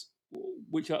treasuries,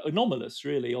 which are anomalous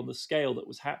really on the scale that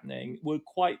was happening, were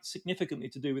quite significantly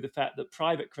to do with the fact that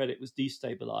private credit was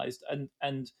destabilized,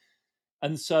 and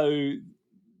so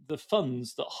the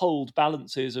funds that hold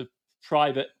balances of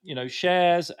private,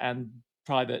 shares and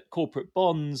private corporate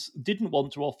bonds didn't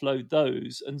want to offload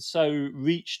those, and so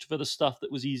reached for the stuff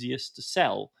that was easiest to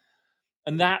sell.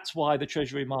 And that's why the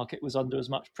treasury market was under as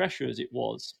much pressure as it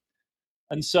was.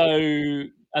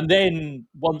 And then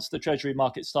once the treasury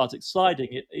market started sliding,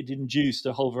 it induced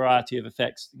a whole variety of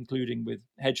effects, including with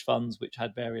hedge funds, which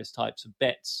had various types of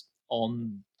bets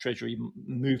on treasury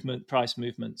price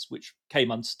movements, which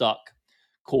came unstuck,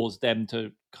 caused them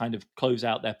to kind of close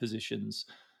out their positions.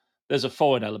 There's a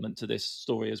foreign element to this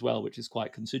story as well, which is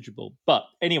quite considerable. But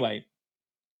anyway,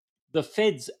 the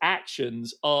Fed's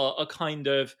actions are a kind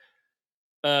of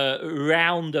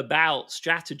roundabout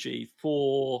strategy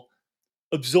for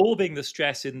absorbing the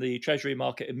stress in the treasury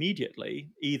market immediately,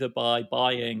 either by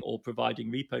buying or providing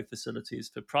repo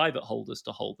facilities for private holders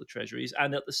to hold the treasuries,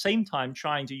 and at the same time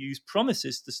trying to use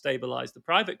promises to stabilize the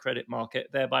private credit market,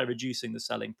 thereby reducing the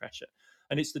selling pressure.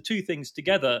 And it's the two things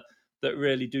together that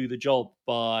really do the job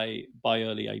by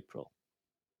early April.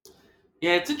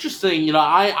 Yeah, it's interesting.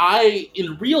 I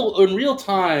in real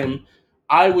time,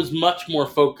 I was much more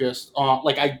focused on,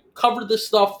 like, I covered this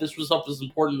stuff. This stuff was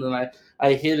important, and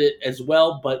I hit it as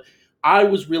well. But I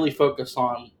was really focused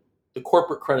on the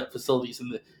corporate credit facilities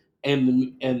and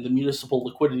the municipal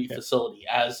liquidity facility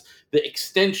as the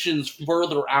extensions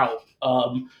further out,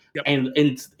 and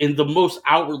the most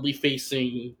outwardly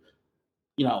facing,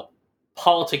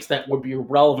 politics that would be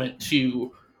relevant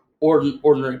to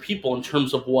ordinary people in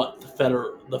terms of what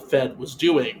the Fed was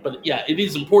doing. But yeah, it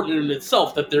is important in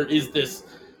itself that there is this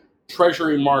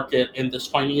treasury market and this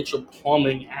financial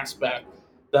plumbing aspect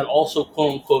that also,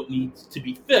 quote unquote, needs to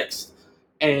be fixed.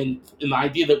 And the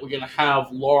idea that we're going to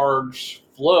have large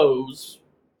flows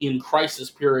in crisis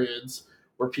periods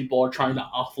where people are trying to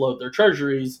offload their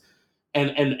treasuries,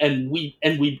 and we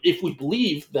if we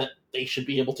believe that they should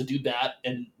be able to do that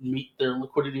and meet their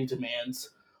liquidity demands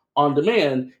on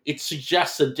demand, it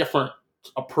suggests a different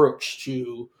approach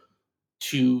to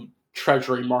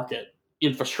treasury market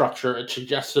infrastructure. It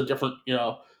suggests a different,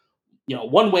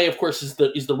 one way, of course, is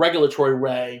the regulatory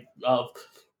way of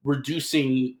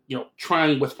reducing,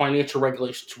 trying with financial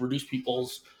regulation to reduce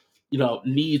people's,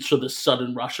 needs for this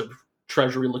sudden rush of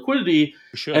treasury liquidity.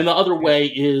 Sure. And the other way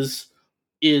is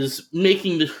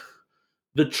making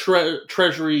the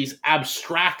treasuries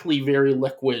abstractly very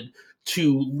liquid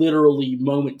to literally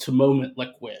moment to moment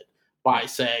liquid by,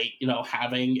 say,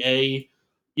 having a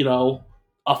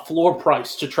floor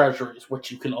price to treasuries,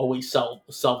 which you can always sell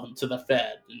them to the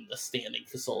Fed in a standing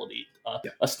facility,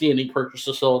 a standing purchase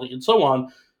facility, and so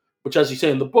on. Which, as you say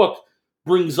in the book,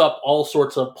 brings up all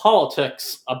sorts of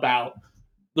politics about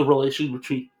the relation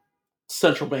between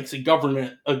central banks and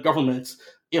governments,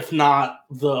 if not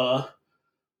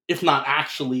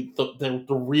actually the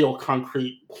real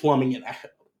concrete plumbing and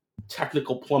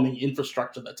technical plumbing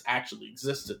infrastructure that's actually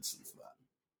existed since then.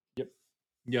 Yep.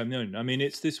 Yeah, no, I mean,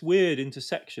 it's this weird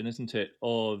intersection, isn't it,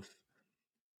 of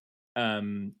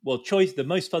choice. The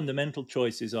most fundamental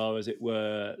choices are, as it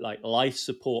were, like life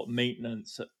support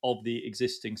maintenance of the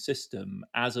existing system,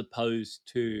 as opposed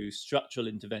to structural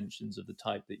interventions of the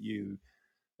type that you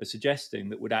are suggesting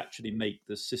that would actually make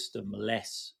the system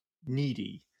less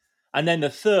needy. And then the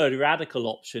third radical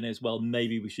option is, well,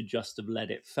 maybe we should just have let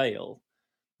it fail,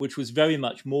 which was very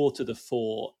much more to the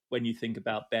fore when you think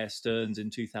about Bear Stearns in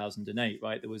 2008,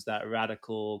 right? There was that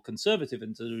radical conservative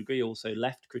and to a degree also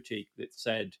left critique that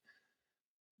said,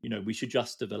 we should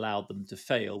just have allowed them to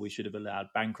fail. We should have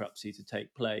allowed bankruptcy to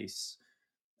take place.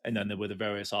 And then there were the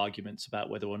various arguments about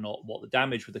whether or not what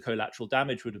the collateral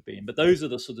damage would have been. But those are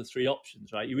the sort of three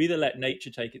options, right? You either let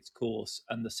nature take its course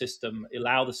and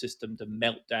allow the system to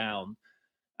melt down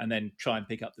and then try and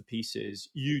pick up the pieces.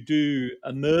 You do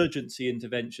emergency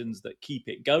interventions that keep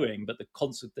it going, but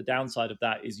the downside of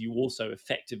that is you also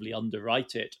effectively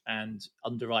underwrite it and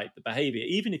underwrite the behavior.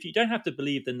 Even if you don't have to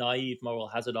believe the naive moral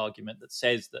hazard argument that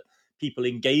says that people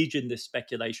engage in this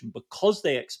speculation because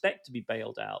they expect to be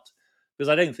bailed out, because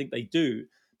I don't think they do,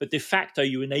 but de facto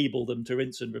you enable them to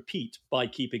rinse and repeat by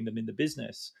keeping them in the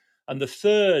business. And the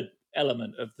third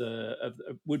element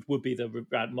would be the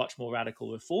much more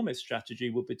radical reformist strategy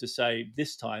would be to say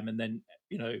this time and then,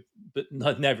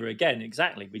 but never again.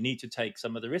 Exactly. We need to take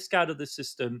some of the risk out of the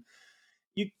system.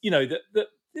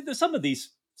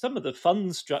 Some of the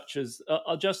fund structures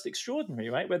are just extraordinary,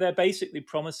 right? Where they're basically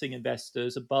promising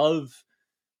investors above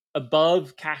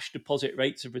cash deposit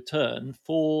rates of return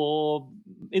for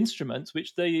instruments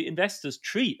which the investors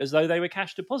treat as though they were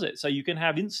cash deposits. So you can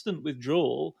have instant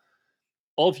withdrawal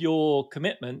of your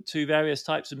commitment to various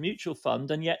types of mutual fund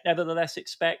and yet nevertheless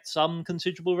expect some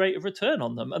considerable rate of return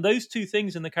on them. And those two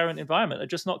things in the current environment are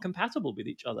just not compatible with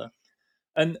each other.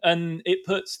 And it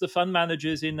puts the fund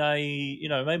managers in a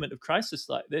moment of crisis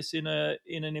like this in an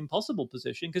impossible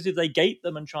position, because if they gate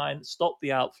them and try and stop the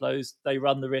outflows, they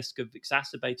run the risk of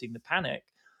exacerbating the panic.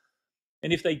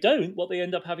 And if they don't, what they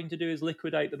end up having to do is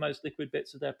liquidate the most liquid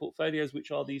bits of their portfolios, which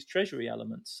are these treasury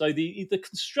elements. So the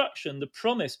construction, the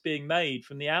promise being made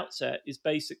from the outset is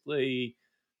basically,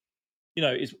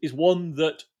 is one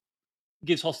that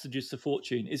gives hostages to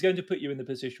fortune is going to put you in the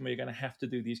position where you're going to have to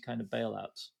do these kind of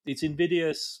bailouts. It's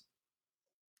invidious,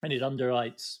 and it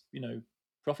underwrites,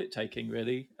 profit taking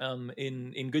really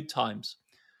in good times.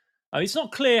 I mean, it's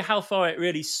not clear how far it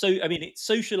really it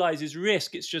socializes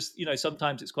risk. It's just,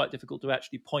 sometimes it's quite difficult to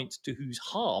actually point to who's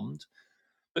harmed,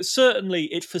 but certainly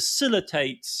it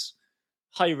facilitates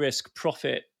high risk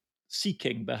profit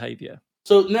seeking behavior.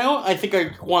 So now I think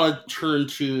I want to turn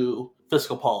to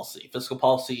fiscal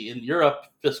policy in Europe,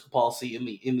 fiscal policy in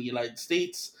the United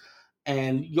States,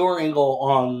 and your angle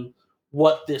on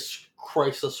what this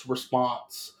crisis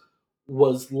response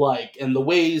was like, and the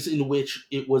ways in which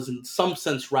it was in some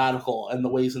sense radical, and the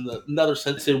ways in another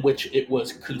sense in which it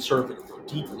was conservative, or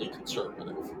deeply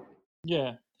conservative.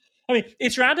 Yeah. I mean,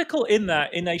 it's radical in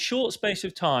that in a short space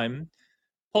of time,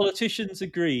 politicians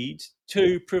agreed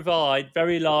to provide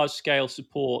very large-scale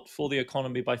support for the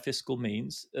economy by fiscal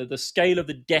means. The scale of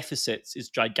the deficits is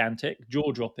gigantic,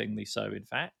 jaw-droppingly so, in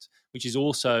fact, which is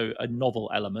also a novel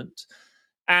element.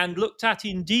 And looked at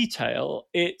in detail,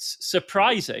 it's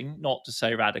surprising, not to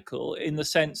say radical, in the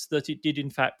sense that it did, in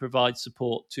fact, provide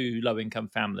support to low-income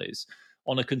families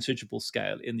on a considerable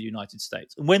scale in the United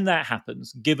States. And when that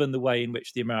happens, given the way in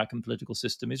which the American political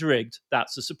system is rigged,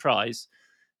 that's a surprise.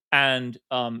 And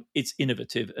it's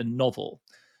innovative and novel.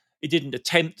 It didn't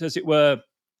attempt, as it were,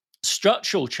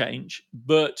 structural change,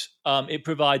 but it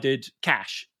provided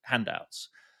cash handouts.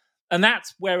 And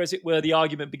that's where, as it were, the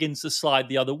argument begins to slide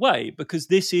the other way, because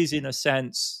this is, in a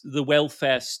sense, the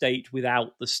welfare state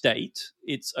without the state.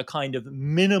 It's a kind of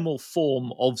minimal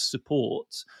form of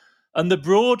support. And the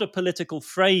broader political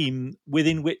frame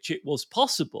within which it was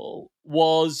possible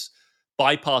was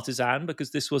bipartisan,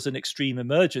 because this was an extreme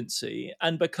emergency,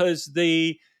 and because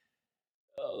the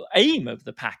aim of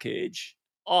the package,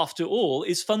 after all,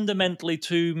 is fundamentally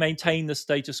to maintain the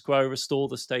status quo, restore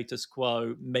the status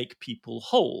quo, make people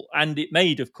whole. And it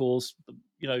made, of course,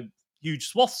 huge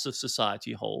swaths of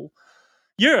society whole.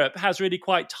 Europe has really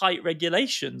quite tight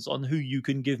regulations on who you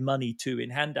can give money to in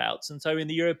handouts. And so in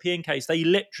the European case, they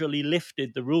literally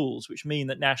lifted the rules, which mean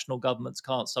that national governments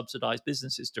can't subsidize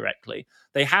businesses directly.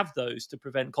 They have those to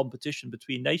prevent competition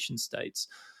between nation states.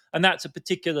 And that's a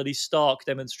particularly stark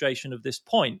demonstration of this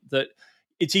point, that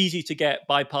it's easy to get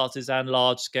bipartisan,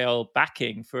 large-scale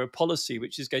backing for a policy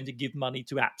which is going to give money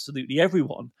to absolutely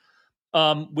everyone,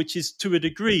 which is to a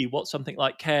degree what something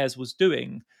like CARES was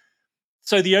doing.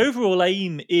 So the overall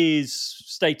aim is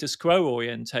status quo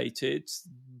orientated,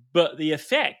 but the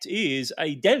effect is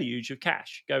a deluge of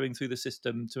cash going through the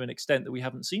system to an extent that we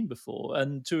haven't seen before.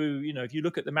 And if you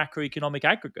look at the macroeconomic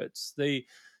aggregates, the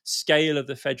scale of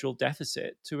the federal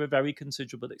deficit to a very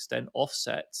considerable extent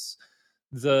offsets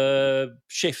the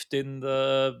shift in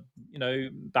the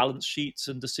balance sheets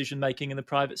and decision making in the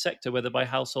private sector, whether by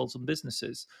households and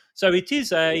businesses. So it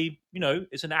is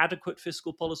it's an adequate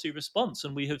fiscal policy response,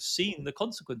 and we have seen the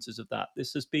consequences of that.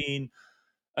 This has been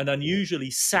an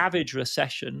unusually savage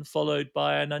recession followed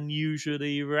by an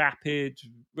unusually rapid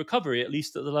recovery, at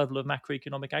least at the level of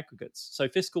macroeconomic aggregates. So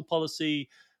fiscal policy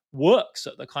works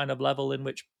at the kind of level in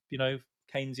which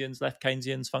Keynesians, left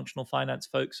Keynesians, functional finance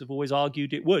folks have always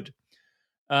argued it would.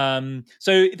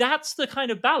 So that's the kind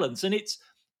of balance. And it's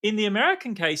in the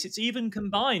American case, it's even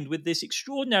combined with this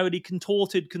extraordinarily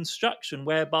contorted construction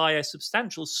whereby a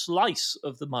substantial slice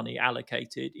of the money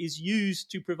allocated is used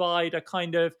to provide a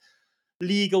kind of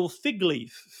legal fig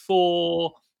leaf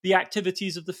for the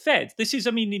activities of the Fed. This is,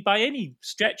 by any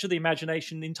stretch of the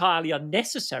imagination, entirely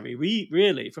unnecessary,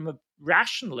 really. From a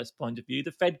rationalist point of view,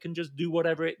 the Fed can just do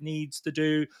whatever it needs to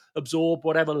do, absorb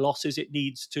whatever losses it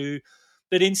needs to.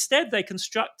 But instead, they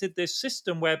constructed this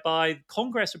system whereby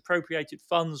Congress appropriated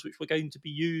funds which were going to be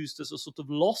used as a sort of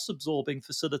loss-absorbing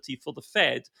facility for the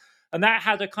Fed. And that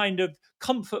had a kind of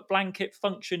comfort blanket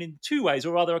function in two ways,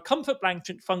 or rather a comfort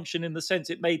blanket function in the sense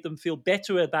it made them feel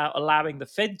better about allowing the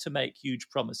Fed to make huge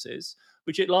promises,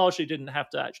 which it largely didn't have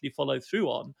to actually follow through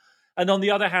on. And on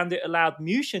the other hand, it allowed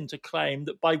Mnuchin to claim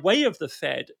that by way of the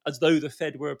Fed, as though the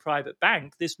Fed were a private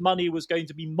bank, this money was going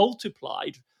to be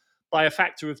multiplied by a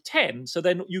factor of 10. So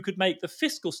then you could make the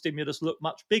fiscal stimulus look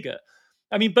much bigger.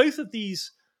 Both of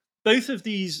these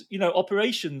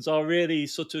operations are really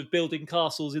sort of building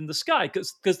castles in the sky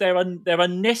because they're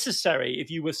unnecessary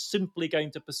if you were simply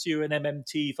going to pursue an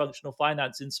MMT, functional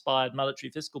finance inspired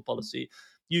monetary fiscal policy.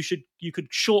 You could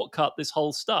shortcut this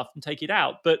whole stuff and take it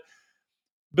out, but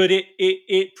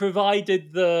it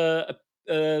provided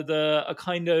a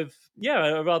kind of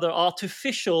a rather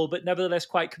artificial but nevertheless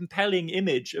quite compelling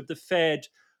image of the Fed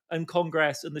and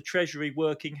Congress and the Treasury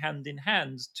working hand in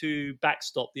hand to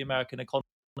backstop the American economy.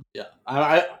 Yeah,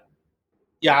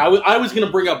 Yeah, I was going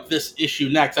to bring up this issue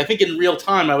next. I think in real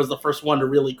time, I was the first one to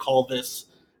really call this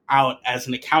out as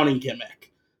an accounting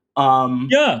gimmick.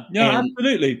 Yeah, yeah, And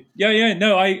absolutely. Yeah.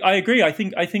 No, I agree. I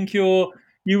think you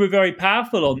were very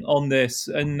powerful on this,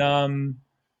 and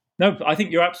no, I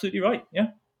think you're absolutely right. Yeah,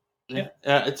 yeah,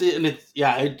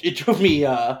 yeah. it drove me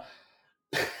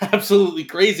absolutely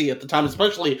crazy at the time,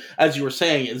 especially as you were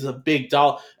saying, as a big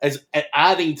dollar, as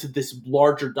adding to this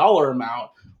larger dollar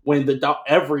amount when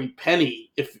every penny,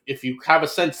 if you have a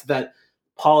sense that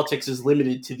politics is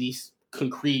limited to these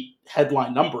concrete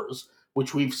headline numbers,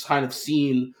 which we've kind of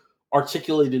seen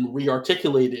articulated and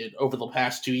re-articulated over the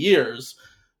past 2 years,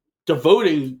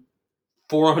 devoting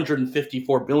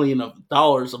 454 billion of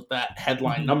dollars of that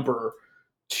headline Mhm. number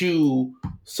to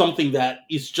something that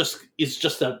is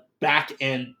just a back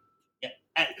end,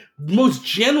 most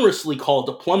generously called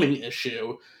a plumbing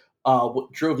issue,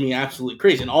 what drove me absolutely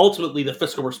crazy. And ultimately, the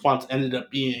fiscal response ended up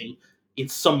being, in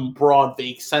some broad,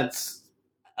 vague sense,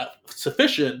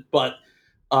 sufficient. But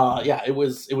yeah, it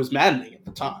was maddening at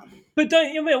the time. But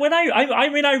don't you when I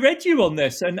mean I read you on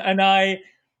this, and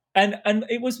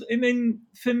it was, I mean,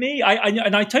 for me,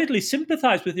 I totally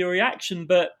sympathise with your reaction,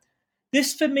 but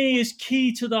this for me is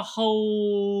key to the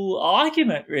whole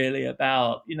argument, really,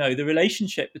 about the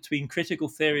relationship between critical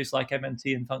theories like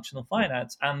MMT and functional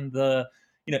finance and the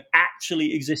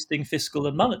actually existing fiscal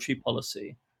and monetary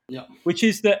policy, Yeah, which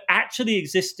is that actually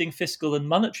existing fiscal and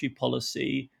monetary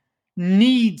policy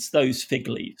needs those fig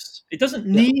leaves. It doesn't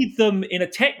yeah, need them in a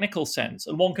technical sense.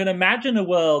 And one can imagine a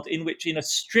world in which, in a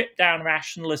stripped down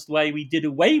rationalist way, we did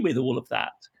away with all of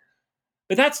that.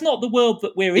 But that's not the world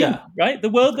that we're in, yeah. right? The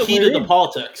world that Key we're to the in,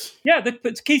 politics. yeah,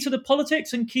 it's key to the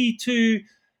politics and key to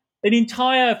an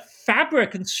entire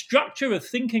fabric and structure of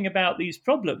thinking about these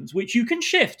problems, which you can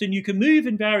shift and you can move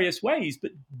in various ways.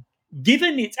 But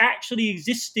given its actually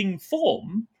existing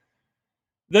form,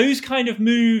 those kind of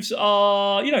moves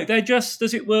are, they're just,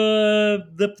 as it were,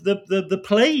 the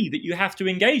play that you have to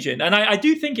engage in. And I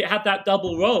do think it had that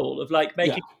double role of like Yeah,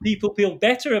 making people feel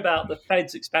better about the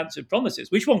Fed's expansive promises,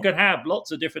 which one can have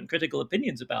lots of different critical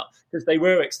opinions about because they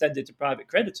were extended to private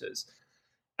creditors.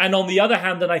 And on the other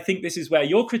hand, and I think this is where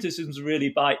your criticisms really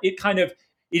bite, it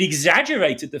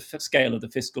exaggerated the scale of the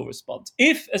fiscal response.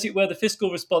 If, as it were, the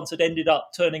fiscal response had ended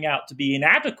up turning out to be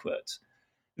inadequate,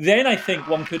 then I think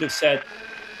one could have said,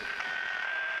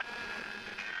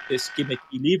 this gimmicky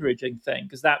leveraging thing,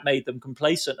 because that made them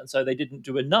complacent, and so they didn't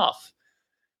do enough.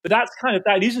 But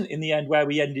that isn't in the end where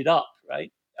we ended up,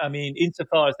 right? I mean,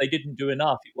 insofar as they didn't do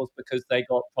enough, it was because they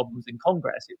got problems in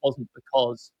Congress. It wasn't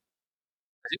because,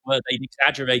 as it were, they'd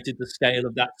exaggerated the scale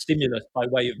of that stimulus by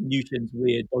way of Newton's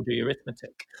weird dodgy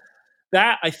arithmetic.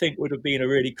 That, I think, would have been a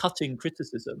really cutting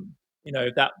criticism.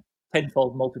 That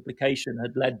tenfold multiplication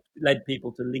had led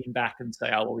people to lean back and say,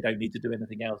 "Oh, well, we don't need to do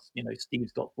anything else."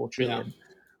 Steve's got 4 trillion, yeah.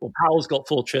 or Powell's got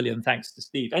 4 trillion thanks to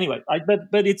Steve. Anyway,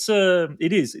 but it's a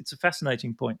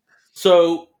fascinating point.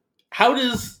 So, how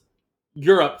does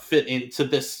Europe fit into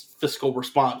this fiscal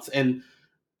response? And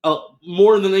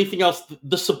more than anything else,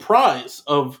 the surprise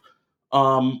or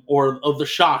of the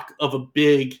shock of a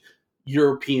big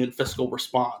European fiscal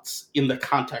response in the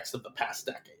context of the past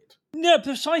decade. Yeah,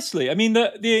 precisely. I mean,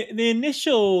 the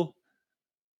initial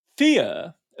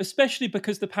fear, especially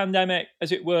because the pandemic,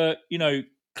 as it were,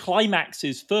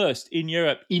 climaxes first in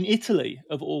Europe, in Italy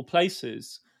of all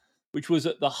places, which was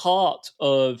at the heart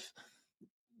of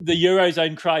the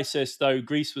Eurozone crisis, though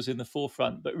Greece was in the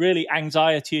forefront. But really,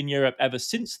 anxiety in Europe ever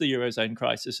since the Eurozone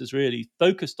crisis has really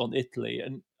focused on Italy.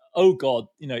 And oh God,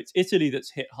 it's Italy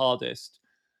that's hit hardest.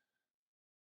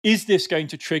 Is this going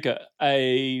to trigger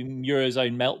a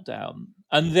Eurozone meltdown?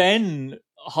 And then,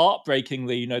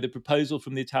 heartbreakingly, the proposal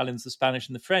from the Italians, the Spanish,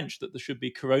 and the French that there should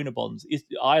be Corona bonds.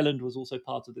 Ireland was also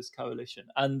part of this coalition.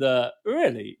 And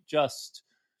really just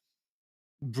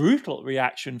brutal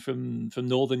reaction from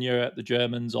Northern Europe, the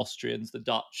Germans, Austrians, the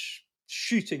Dutch,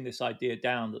 shooting this idea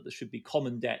down that there should be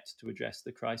common debt to address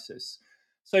the crisis.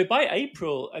 So by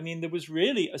April, I mean, there was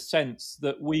really a sense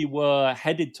that we were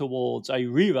headed towards a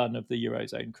rerun of the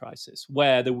Eurozone crisis,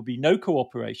 where there would be no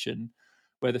cooperation,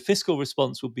 where the fiscal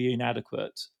response would be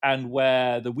inadequate, and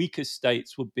where the weakest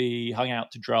states would be hung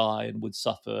out to dry and would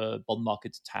suffer bond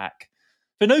market attack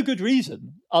for no good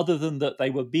reason other than that they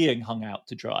were being hung out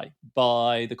to dry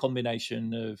by the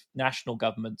combination of national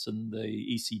governments and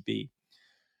the ECB.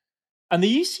 And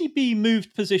the ECB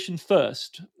moved position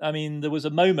first. I mean, there was a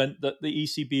moment that the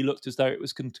ECB looked as though it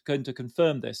was going to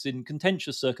confirm this in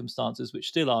contentious circumstances, which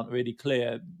still aren't really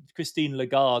clear. Christine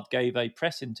Lagarde gave a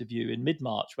press interview in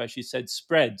mid-March where she said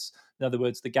spreads, in other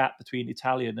words, the gap between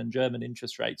Italian and German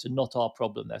interest rates, are not our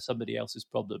problem. They're somebody else's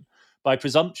problem. By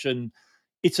presumption,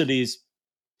 Italy's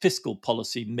fiscal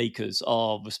policy makers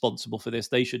are responsible for this.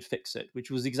 They should fix it, which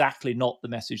was exactly not the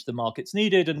message the markets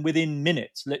needed. And within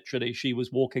minutes, literally, she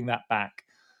was walking that back.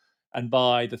 And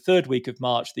by the third week of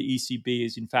March, the ECB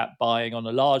is in fact buying on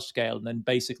a large scale and then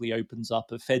basically opens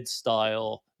up a Fed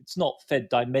style. It's not Fed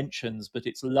dimensions, but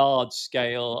it's large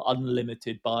scale,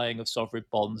 unlimited buying of sovereign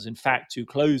bonds, in fact, to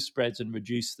close spreads and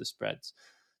reduce the spreads.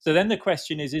 So then the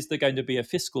question is there going to be a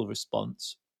fiscal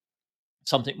response?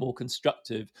 Something more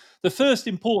constructive. The first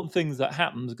important thing that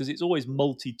happens, because it's always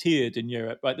multi-tiered in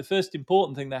Europe, right? The first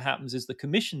important thing that happens is the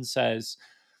Commission says,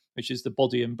 which is the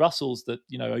body in Brussels that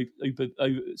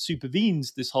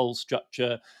supervenes this whole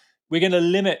structure, we're going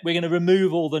to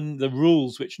remove all the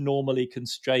rules which normally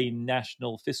constrain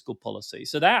national fiscal policy.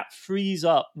 So that frees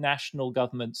up national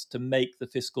governments to make the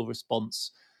fiscal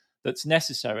response that's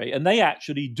necessary. And they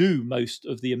actually do most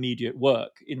of the immediate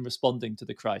work in responding to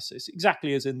the crisis,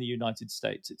 exactly as in the United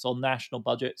States. It's on national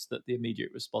budgets that the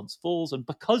immediate response falls. And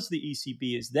because the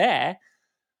ECB is there,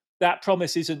 that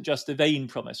promise isn't just a vain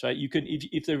promise, right? You can,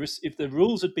 if the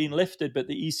rules had been lifted, but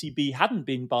the ECB hadn't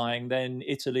been buying, then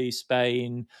Italy,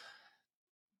 Spain,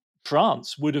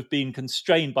 France would have been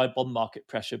constrained by bond market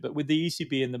pressure. But with the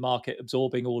ECB in the market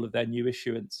absorbing all of their new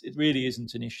issuance, it really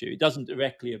isn't an issue. It doesn't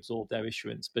directly absorb their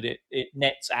issuance, but it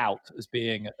nets out as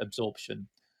being absorption.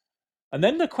 And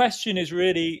then the question is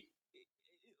really,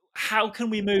 how can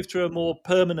we move to a more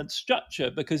permanent structure?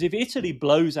 Because if Italy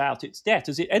blows out its debt,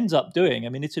 as it ends up doing, I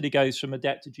mean, Italy goes from a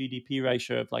debt to GDP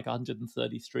ratio of like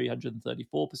 133,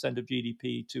 134% of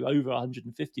GDP to over 150%.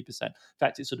 In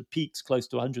fact, it sort of peaks close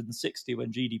to 160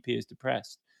 when GDP is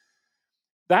depressed.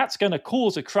 That's going to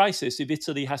cause a crisis if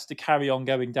Italy has to carry on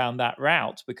going down that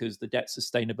route, because the debt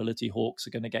sustainability hawks are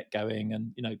going to get going,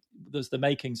 and there's the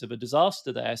makings of a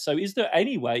disaster there. So is there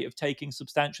any way of taking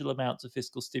substantial amounts of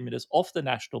fiscal stimulus off the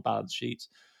national balance sheet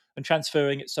and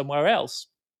transferring it somewhere else?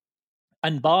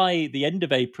 And by the end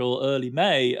of April, early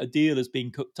May, a deal is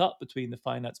being cooked up between the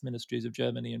finance ministries of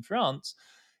Germany and France,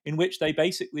 in which they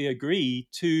basically agree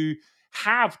to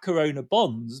have corona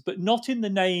bonds, but not in the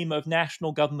name of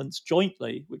national governments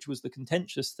jointly, which was the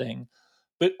contentious thing,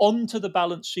 but onto the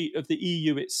balance sheet of the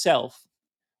EU itself.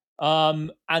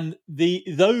 And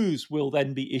those will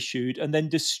then be issued and then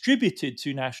distributed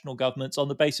to national governments on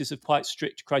the basis of quite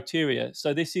strict criteria.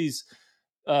 So this is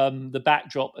the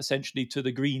backdrop essentially to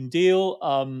the Green Deal.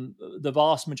 The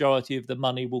vast majority of the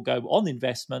money will go on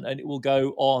investment, and it will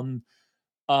go on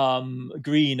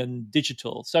green and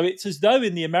digital. So it's as though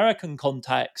in the American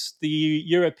context, the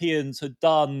Europeans had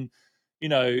done,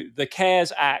 the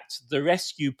CARES Act, the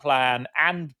Rescue Plan,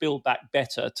 and Build Back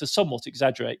Better, to somewhat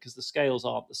exaggerate because the scales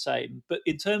aren't the same. But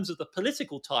in terms of the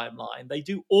political timeline, they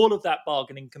do all of that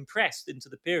bargaining compressed into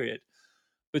the period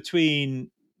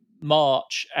between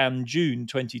March and June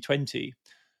 2020.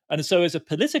 And so as a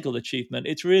political achievement,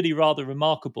 it's really rather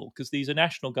remarkable, because these are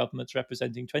national governments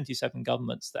representing 27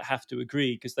 governments that have to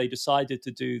agree, because they decided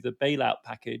to do the bailout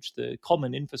package, the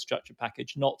common infrastructure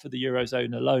package, not for the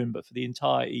Eurozone alone, but for the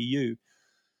entire EU.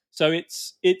 So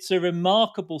it's a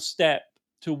remarkable step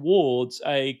towards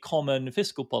a common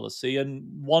fiscal policy. And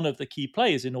one of the key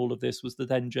players in all of this was the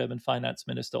then German finance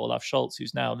minister, Olaf Scholz,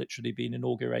 who's now literally been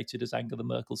inaugurated as Angela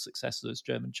Merkel's successor as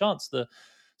German chancellor.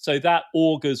 So that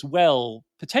augurs well,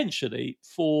 potentially,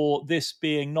 for this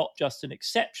being not just an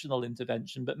exceptional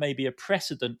intervention, but maybe a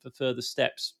precedent for further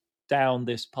steps down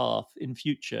this path in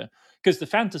future. Because the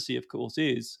fantasy, of course,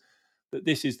 is that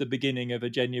this is the beginning of a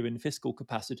genuine fiscal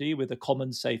capacity with a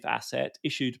common safe asset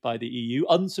issued by the EU.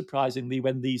 Unsurprisingly,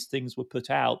 when these things were put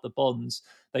out, the bonds,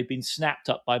 they've been snapped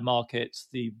up by markets.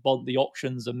 The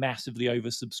auctions are massively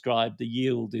oversubscribed. The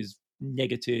yield is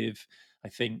negative. I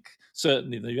think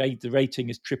certainly the rating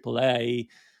is AAA.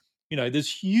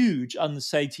 There's huge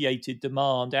unsatiated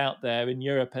demand out there in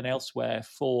Europe and elsewhere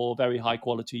for very high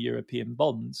quality European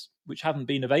bonds, which haven't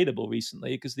been available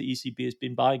recently because the ECB has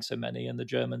been buying so many, and the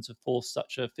Germans have forced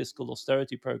such a fiscal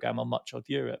austerity program on much of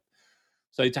Europe.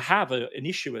 So to have an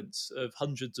issuance of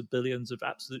hundreds of billions of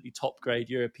absolutely top grade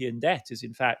European debt is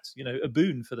in fact, a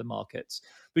boon for the markets,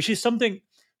 which is something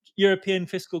European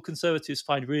fiscal conservatives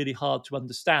find really hard to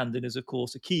understand, and is of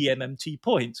course a key MMT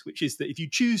point, which is that if you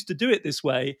choose to do it this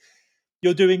way,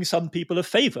 you're doing some people a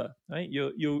favor, right?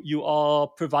 You are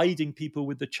providing people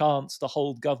with the chance to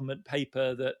hold government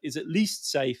paper that is at least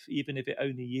safe, even if it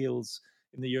only yields,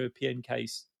 in the European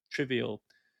case, trivial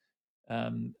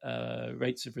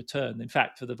rates of return. In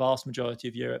fact, for the vast majority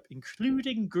of Europe,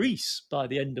 including Greece, by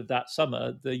the end of that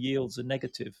summer, the yields are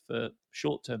negative for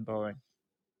short-term borrowing.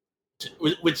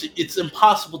 which it's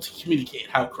impossible to communicate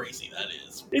how crazy that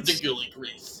is, It's particularly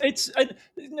Greece. it's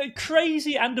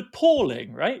crazy and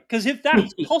appalling, right? Because if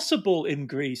that's possible in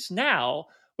Greece now,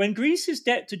 when Greece's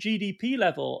debt to GDP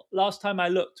level, last time I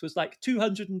looked, was like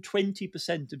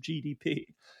 220% of GDP,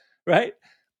 right?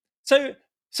 So,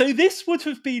 so this would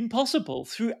have been possible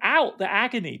throughout the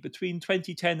agony between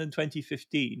 2010 and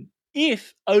 2015,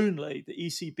 if only the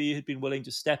ECB had been willing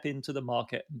to step into the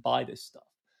market and buy this stuff.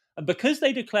 And because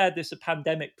they declared this a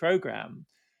pandemic program,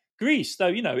 Greece, though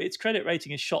its credit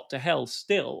rating is shot to hell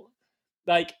still,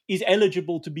 like is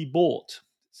eligible to be bought.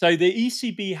 So the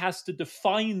ECB has to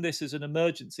define this as an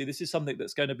emergency. This is something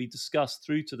that's going to be discussed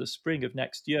through to the spring of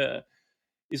next year,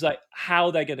 is like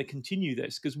how they're going to continue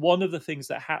this. Because one of the things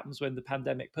that happens when the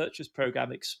pandemic purchase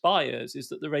program expires is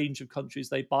that the range of countries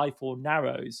they buy for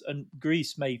narrows, and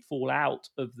Greece may fall out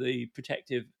of the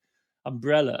protective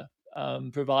umbrella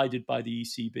provided by the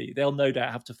ECB. They'll no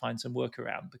doubt have to find some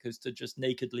workaround, because to just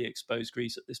nakedly expose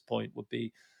Greece at this point would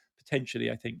be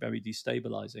potentially, I think, very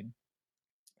destabilizing.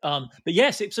 But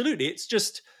yes, absolutely.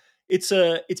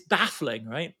 It's baffling,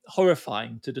 right?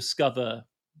 Horrifying to discover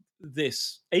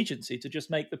this agency to just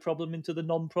make the problem into the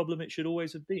non-problem it should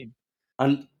always have been.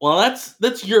 And well,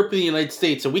 that's Europe and the United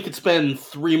States, and we could spend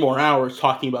 3 more hours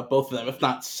talking about both of them, if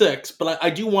not 6. But I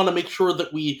do want to make sure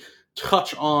that we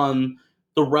touch on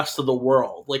the rest of the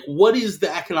world. Like, what is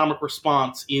the economic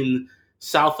response in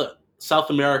South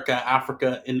America,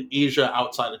 Africa, and Asia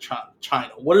outside of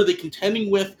China? What are they contending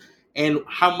with, and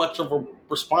how much of a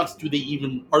response are they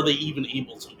even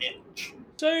able to manage?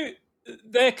 So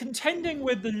they're contending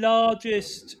with the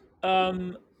largest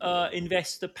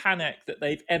investor panic that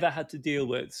they've ever had to deal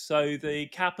with. So the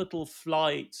capital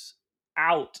flight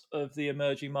out of the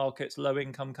emerging markets,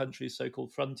 low-income countries,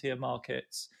 so-called frontier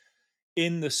markets,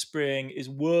 in the spring is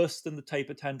worse than the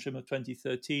taper tantrum of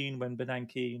 2013, when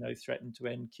Bernanke, threatened to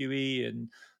end QE, and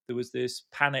there was this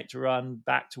panicked run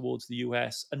back towards the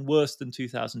US, and worse than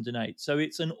 2008. So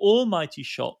it's an almighty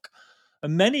shock.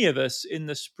 And many of us in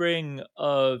the spring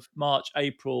of March,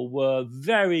 April were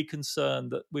very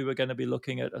concerned that we were going to be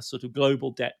looking at a sort of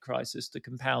global debt crisis to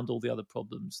compound all the other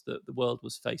problems that the world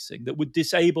was facing, that would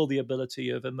disable the ability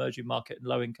of emerging market and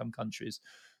low-income countries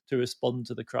to respond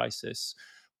to the crisis.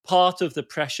 Part of the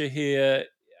pressure here,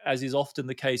 as is often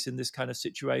the case in this kind of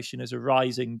situation, is a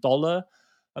rising dollar.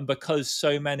 And because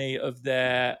so many of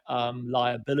their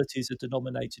liabilities are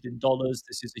denominated in dollars,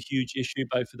 this is a huge issue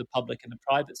both for the public and the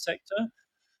private sector.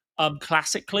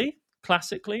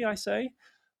 Classically, I say.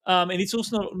 And it's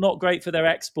also not great for their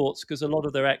exports, because a lot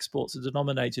of their exports are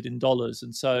denominated in dollars.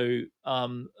 And so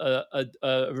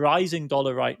a rising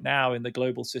dollar right now in the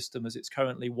global system as it's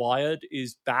currently wired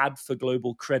is bad for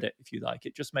global credit, if you like.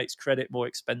 It just makes credit more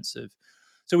expensive.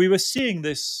 So we were seeing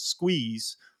this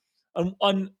squeeze. And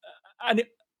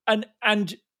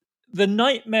the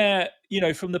nightmare,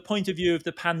 from the point of view of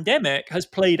the pandemic, has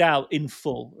played out in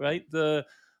full, right? The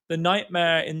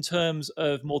nightmare in terms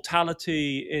of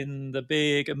mortality in the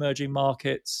big emerging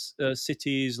markets,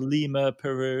 cities, Lima,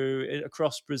 Peru,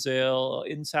 across Brazil,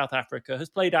 in South Africa, has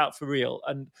played out for real.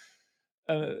 And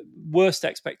worst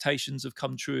expectations have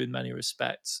come true in many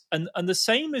respects. And the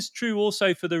same is true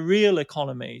also for the real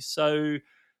economy. So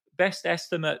best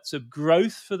estimates of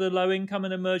growth for the low-income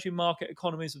and emerging market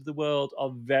economies of the world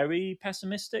are very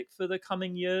pessimistic for the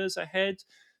coming years ahead.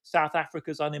 South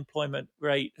Africa's unemployment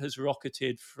rate has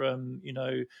rocketed from,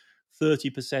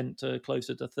 30% to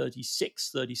closer to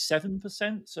 36,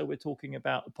 37%. So we're talking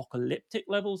about apocalyptic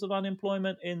levels of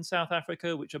unemployment in South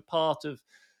Africa, which are part of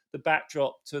the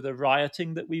backdrop to the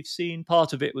rioting that we've seen.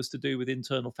 Part of it was to do with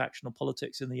internal factional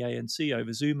politics in the ANC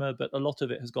over Zuma, but a lot of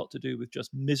it has got to do with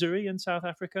just misery in South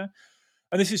Africa.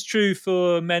 And this is true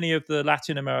for many of the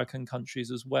Latin American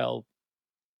countries as well.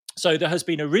 So there has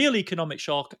been a real economic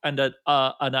shock and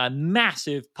a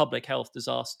massive public health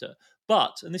disaster.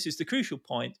 But, and this is the crucial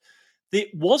point, it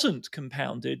wasn't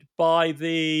compounded by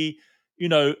the,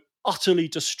 utterly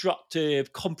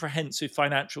destructive, comprehensive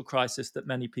financial crisis that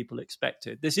many people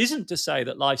expected. This isn't to say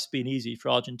that life's been easy for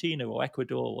Argentina or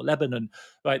Ecuador or Lebanon,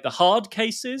 right? The hard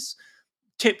cases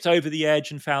tipped over the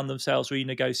edge and found themselves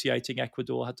renegotiating.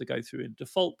 Ecuador had to go through a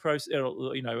default process,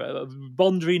 a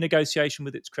bond renegotiation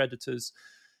with its creditors.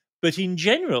 But in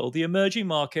general, the emerging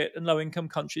market and low-income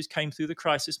countries came through the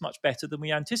crisis much better than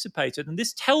we anticipated. And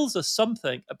this tells us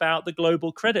something about the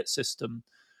global credit system,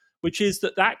 which is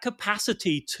that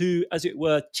capacity to, as it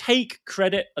were, take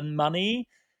credit and money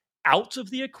out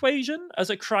of the equation as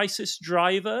a crisis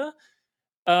driver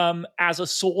as a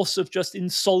source of just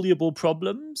insoluble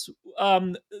problems,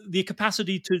 the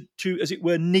capacity to, as it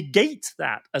were, negate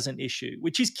that as an issue,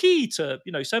 which is key to,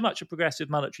 so much of progressive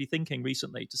monetary thinking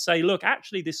recently, to say, look,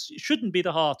 actually, this shouldn't be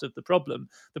the heart of the problem.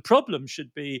 The problem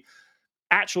should be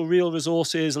actual real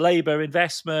resources, labor,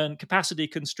 investment, capacity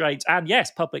constraints, and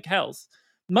yes, public health.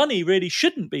 Money really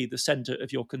shouldn't be the center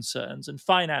of your concerns, and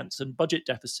finance and budget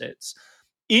deficits.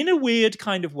 In a weird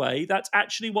kind of way, that's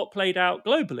actually what played out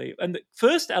globally. And the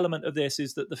first element of this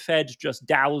is that the Fed just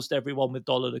doused everyone with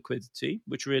dollar liquidity,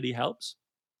 which really helps,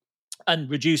 and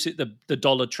reduce it. The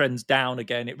dollar trends down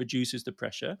again, it reduces the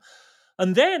pressure.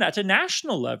 And then at a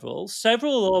national level,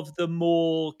 several of the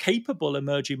more capable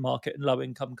emerging market and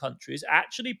low-income countries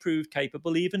actually proved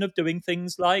capable even of doing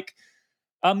things like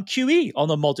QE on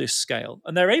a modest scale.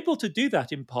 And they're able to do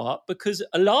that in part because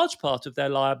a large part of their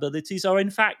liabilities are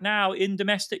in fact now in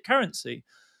domestic currency.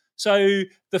 So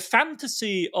the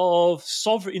fantasy of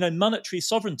monetary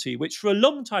sovereignty, which for a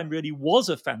long time really was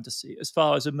a fantasy as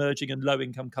far as emerging and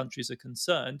low-income countries are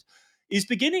concerned, is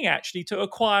beginning actually to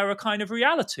acquire a kind of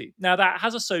reality. Now, that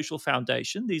has a social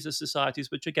foundation. These are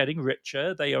societies which are getting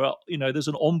richer. They are, there's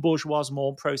an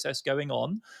embourgeoisement process going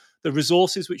on. The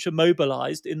resources which are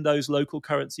mobilized in those local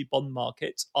currency bond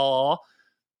markets are,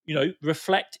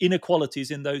 reflect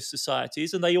inequalities in those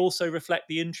societies. And they also reflect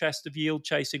the interest of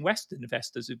yield-chasing Western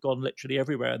investors who've gone literally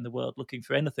everywhere in the world looking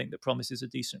for anything that promises a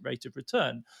decent rate of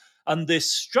return. And this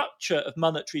structure of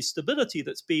monetary stability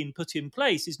that's been put in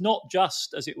place is not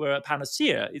just, as it were, a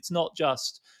panacea. It's not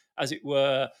just, as it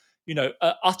were,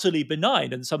 utterly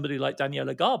benign. And somebody like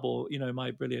Daniela Gabor,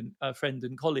 my brilliant friend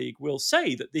and colleague, will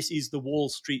say that this is the Wall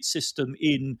Street system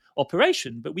in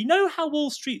operation. But we know how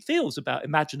Wall Street feels about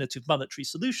imaginative monetary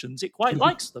solutions. It quite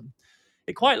likes them.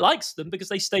 It quite likes them because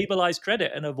they stabilize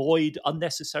credit and avoid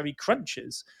unnecessary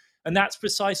crunches. And that's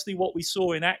precisely what we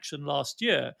saw in action last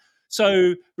year.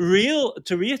 So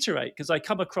to reiterate, because I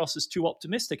come across as too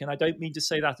optimistic, and I don't mean to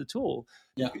say that at all,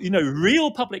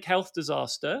 real public health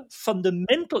disaster,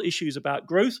 fundamental issues about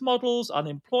growth models,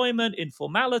 unemployment,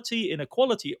 informality,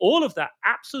 inequality, all of that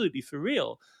absolutely for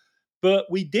real. But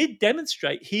we did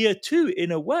demonstrate here too, in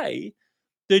a way,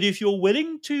 that if you're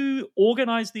willing to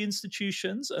organize the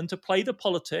institutions and to play the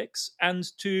politics and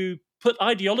to put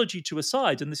ideology to a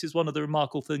side, and this is one of the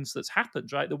remarkable things that's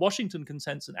happened, right? The Washington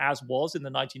Consensus, as was in the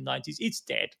 1990s, it's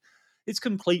dead. It's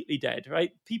completely dead,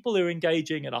 right? People are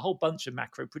engaging in a whole bunch of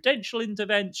macroprudential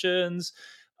interventions,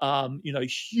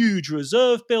 huge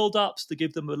reserve buildups to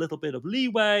give them a little bit of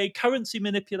leeway, currency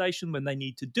manipulation when they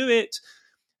need to do it.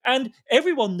 And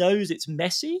everyone knows it's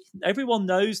messy. Everyone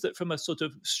knows that from a sort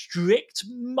of strict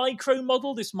micro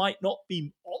model, this might not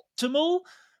be optimal,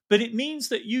 but it means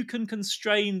that you can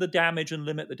constrain the damage and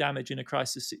limit the damage in a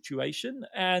crisis situation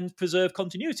and preserve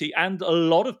continuity. And a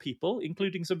lot of people,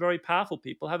 including some very powerful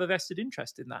people, have a vested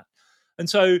interest in that. And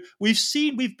so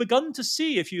we've begun to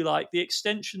see, if you like, the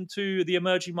extension to the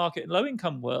emerging market and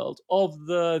low-income world of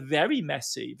the very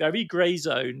messy, very grey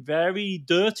zone, very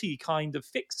dirty kind of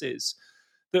fixes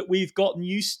that we've gotten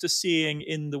used to seeing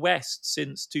in the West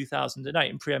since 2008,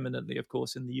 and preeminently, of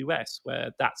course, in the US,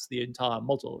 where that's the entire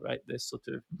model, right? This sort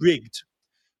of rigged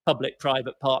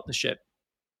public-private partnership,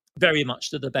 very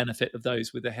much to the benefit of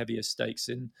those with the heaviest stakes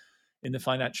in the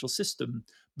financial system.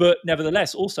 But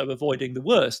nevertheless, also avoiding the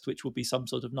worst, which will be some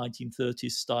sort of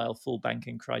 1930s style full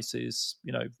banking crisis,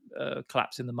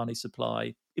 collapse in the money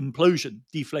supply, implosion,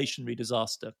 deflationary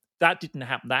disaster. That didn't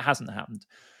happen. That hasn't happened.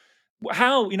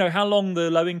 How long the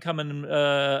low-income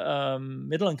and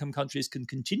middle-income countries can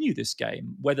continue this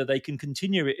game, whether they can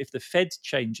continue it if the Fed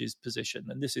changes position,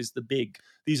 and these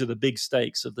are the big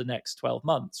stakes of the next 12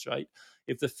 months, right?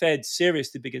 If the Fed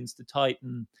seriously begins to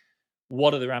tighten,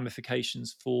 what are the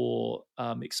ramifications for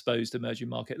exposed emerging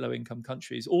market low-income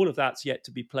countries? All of that's yet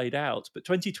to be played out. But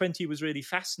 2020 was really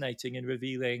fascinating in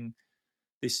revealing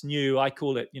this new, I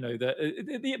call it,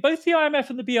 both the IMF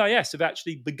and the BIS have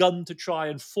actually begun to try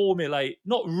and formulate,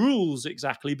 not rules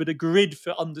exactly, but a grid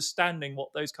for understanding what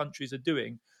those countries are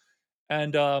doing.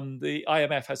 And the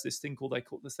IMF has this thing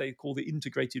they call the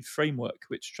integrated framework,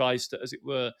 which tries to, as it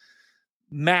were,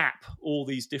 map all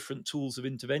these different tools of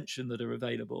intervention that are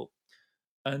available.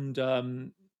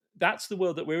 And that's the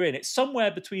world that we're in. It's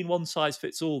somewhere between one size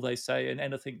fits all, they say, and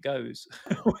anything goes.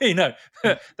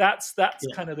 That's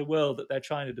kind of the world that they're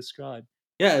trying to describe.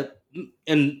 Yeah,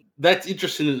 and that's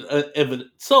interesting in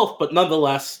itself, but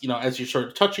nonetheless, as you're sort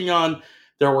of touching on,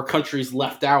 there were countries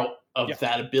left out of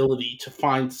that ability to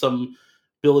find some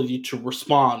ability to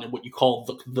respond in what you call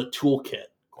the toolkit,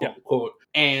 quote unquote.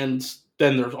 And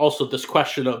then there's also this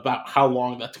question about how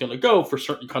long that's going to go for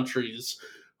certain countries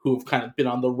who have kind of been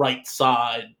on the right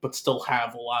side, but still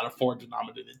have a lot of foreign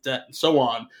denominated debt and so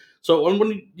on. So I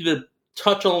want you to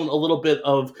touch on a little bit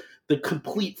of the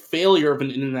complete failure of an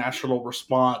international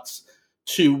response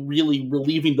to really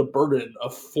relieving the burden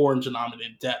of foreign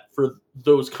denominated debt for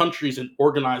those countries and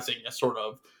organizing a sort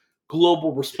of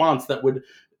global response that would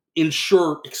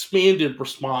ensure expanded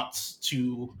response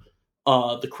to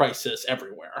the crisis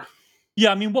everywhere.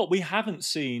 Yeah, I mean, what we haven't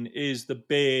seen is the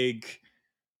big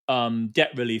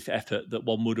debt relief effort that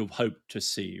one would have hoped to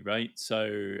see, right?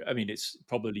 So, I mean, it's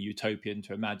probably utopian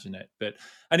to imagine it,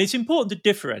 and it's important to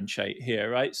differentiate here,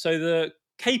 right? So, the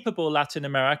capable Latin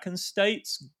American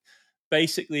states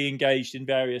basically engaged in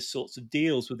various sorts of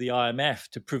deals with the IMF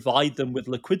to provide them with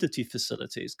liquidity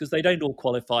facilities because they don't all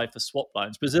qualify for swap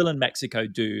lines. Brazil and Mexico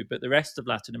do, but the rest of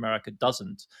Latin America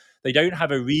doesn't. They don't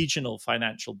have a regional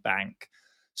financial bank.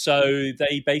 So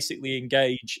they basically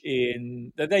engage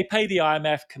in, they pay the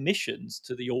IMF commissions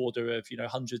to the order of,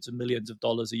 hundreds of millions of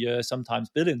dollars a year, sometimes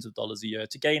billions of dollars a year,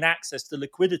 to gain access to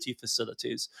liquidity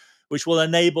facilities, which will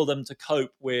enable them to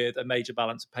cope with a major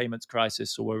balance of payments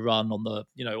crisis or a run on the,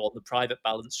 on the private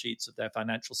balance sheets of their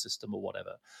financial system or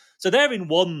whatever. So they're in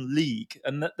one league,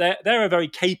 and they're a very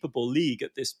capable league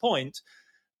at this point.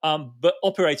 But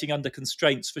operating under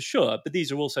constraints for sure. But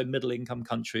these are also middle-income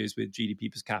countries with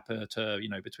GDP per capita,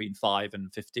 between $5,000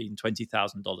 and $15,000,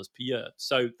 $20,000 per year.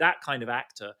 So that kind of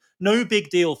actor, no big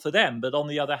deal for them. But on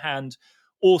the other hand,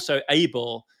 also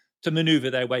able to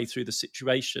maneuver their way through the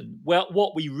situation. Well,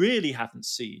 what we really haven't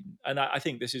seen, and I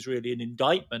think this is really an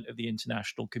indictment of the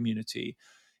international community,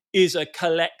 is a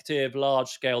collective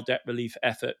large-scale debt relief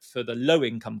effort for the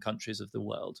low-income countries of the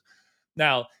world.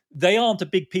 Now, they aren't a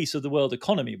big piece of the world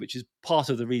economy, which is part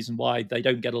of the reason why they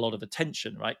don't get a lot of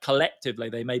attention, right? Collectively,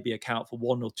 they maybe account for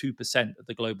 1 or 2% of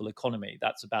the global economy.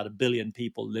 That's about 1 billion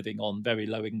people living on very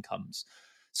low incomes.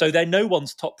 So they're no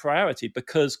one's top priority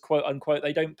because, quote unquote,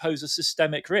 they don't pose a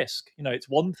systemic risk. It's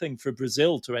one thing for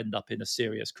Brazil to end up in a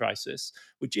serious crisis,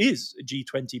 which is a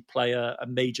G20 player, a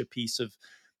major piece of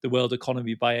the world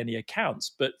economy by any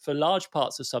accounts. But for large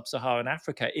parts of sub-Saharan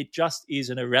Africa, it just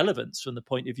is an irrelevance from the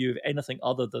point of view of anything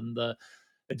other than the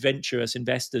adventurous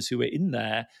investors who are in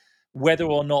there, whether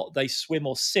or not they swim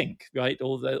or sink, right,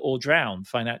 or drown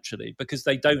financially, because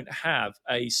they don't have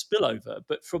a spillover.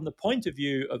 But from the point of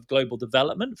view of global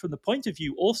development, from the point of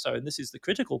view also, and this is the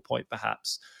critical point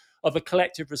perhaps, of a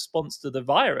collective response to the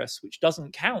virus, which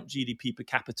doesn't count GDP per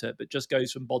capita, but just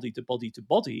goes from body to body to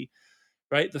body,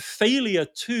 right? The failure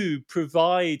to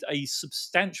provide a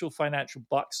substantial financial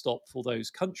backstop for those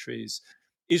countries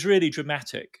is really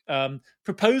dramatic.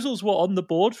 Proposals were on the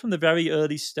board from the very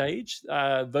early stage.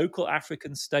 Vocal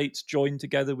African states joined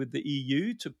together with the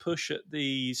EU to push at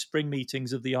the spring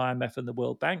meetings of the IMF and the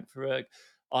World Bank for a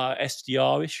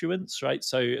SDR issuance, right?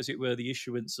 So, as it were, the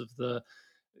issuance of the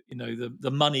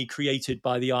money created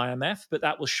by the IMF, but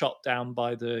that was shot down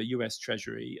by the US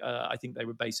Treasury. I think they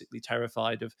were basically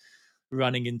terrified of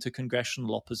running into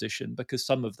congressional opposition because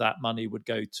some of that money would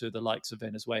go to the likes of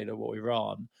Venezuela or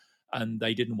Iran, and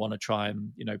they didn't want to try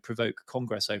and provoke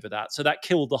Congress over that. So that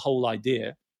killed the whole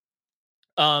idea.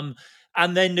 And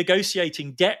then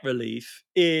negotiating debt relief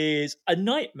is a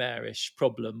nightmarish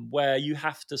problem where you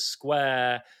have to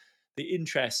square the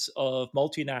interests of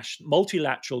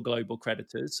multilateral global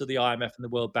creditors, so the IMF and the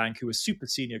World Bank, who are super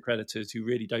senior creditors who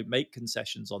really don't make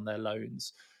concessions on their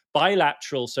loans,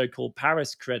 bilateral so-called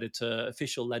Paris creditor,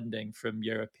 official lending from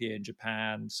European,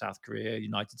 Japan, South Korea,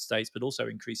 United States, but also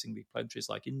increasingly countries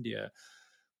like India,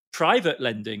 private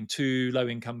lending to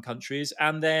low-income countries,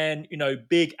 and then,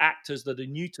 big actors that are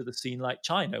new to the scene like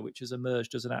China, which has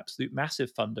emerged as an absolute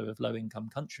massive funder of low-income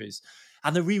countries.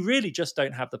 And we really just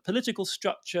don't have the political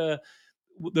structure.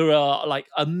 There are like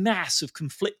a mass of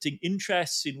conflicting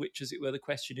interests in which, as it were, the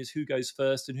question is who goes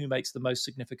first and who makes the most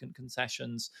significant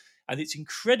concessions. And it's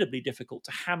incredibly difficult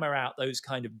to hammer out those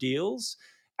kind of deals.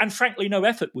 And frankly, no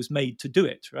effort was made to do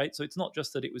it, right? So it's not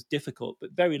just that it was difficult,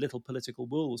 but very little political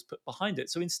will was put behind it.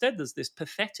 So instead, there's this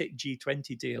pathetic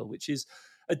G20 deal, which is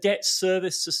a debt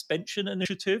service suspension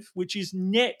initiative, which is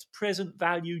net present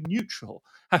value neutral.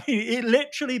 I mean, it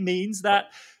literally means that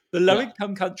the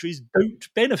low-income countries don't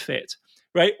benefit,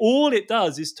 right? All it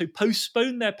does is to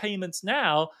postpone their payments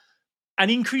now and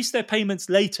increase their payments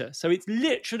later. So it's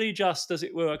literally just, as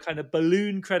it were, a kind of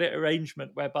balloon credit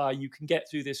arrangement whereby you can get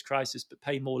through this crisis but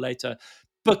pay more later.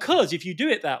 Because if you do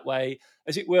it that way,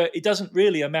 as it were, it doesn't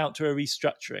really amount to a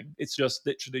restructuring. It's just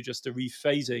literally just a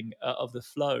rephasing of the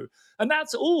flow. And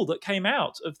that's all that came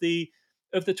out of the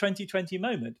of the 2020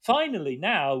 moment. Finally,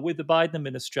 now with the Biden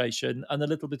administration and a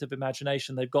little bit of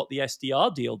imagination, they've got the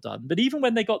SDR deal done. But even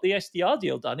when they got the SDR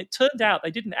deal done, it turned out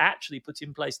they didn't actually put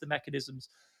in place the mechanisms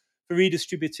for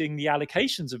redistributing the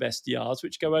allocations of SDRs,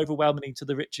 which go overwhelmingly to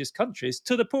the richest countries,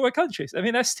 to the poorer countries. I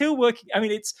mean, they're still working. I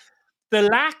mean, it's the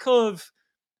lack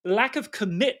of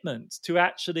commitment to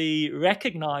actually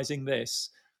recognizing this.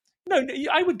 No,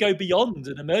 I would go beyond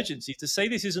an emergency to say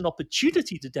this is an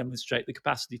opportunity to demonstrate the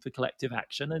capacity for collective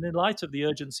action. And in light of the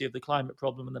urgency of the climate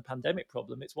problem and the pandemic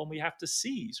problem, it's one we have to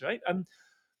seize, right? And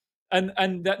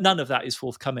that none of that is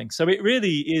forthcoming. So it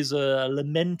really is a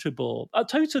lamentable,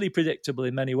 totally predictable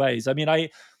in many ways. I mean,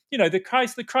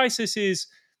 the crisis is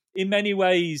in many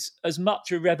ways as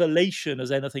much a revelation as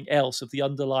anything else of the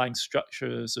underlying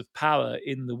structures of power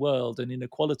in the world and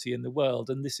inequality in the world.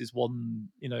 And this is one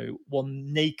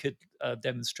naked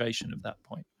demonstration of that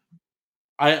point.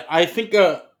 I think,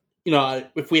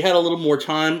 if we had a little more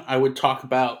time, I would talk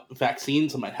about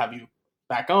vaccines. I might have you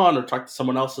back on or talk to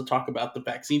someone else to talk about the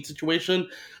vaccine situation.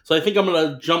 So I think I'm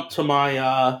going to jump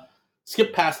to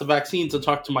skip past the vaccines and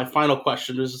talk to my final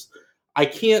question. I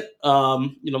can't,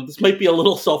 this might be a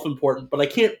little self-important, but I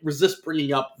can't resist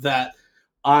bringing up that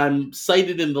I'm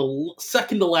cited in the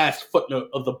second to last footnote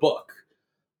of the book.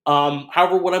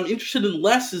 However, what I'm interested in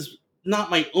less is not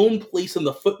my own place in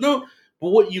the footnote,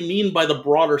 but what you mean by the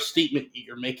broader statement that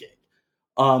you're making.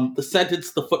 The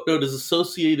sentence the footnote is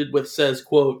associated with says,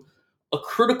 quote, "A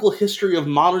critical history of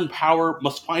modern power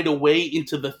must find a way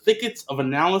into the thickets of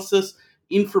analysis,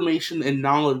 information, and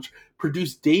knowledge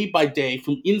produced day by day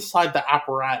from inside the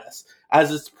apparatus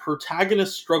as its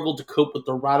protagonists struggle to cope with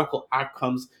the radical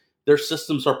outcomes their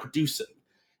systems are producing."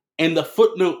 And the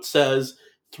footnote says,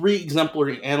 3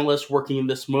 exemplary analysts working in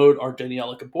this mode are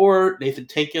Daniela Gabor, Nathan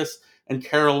Tankis, and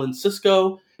Carolyn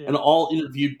Sisko, and all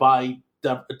interviewed by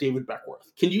David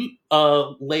Beckworth. Can you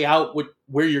lay out what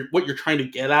you're trying to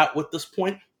get at with this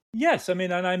point? Yes, I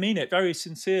mean, and I mean it very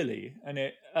sincerely,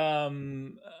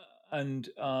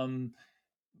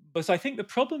 but I think the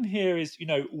problem here is,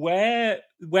 where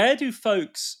do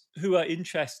folks who are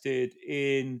interested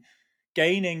in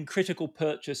gaining critical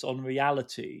purchase on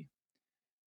reality,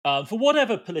 for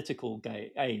whatever political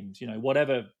aims,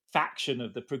 whatever faction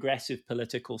of the progressive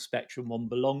political spectrum one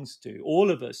belongs to,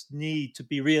 all of us need to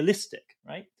be realistic,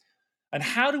 right? And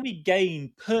how do we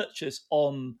gain purchase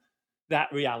on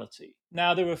that reality?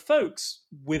 Now, there are folks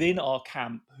within our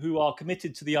camp who are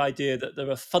committed to the idea that there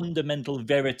are fundamental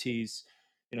verities,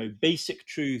 basic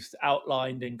truth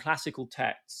outlined in classical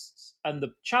texts. And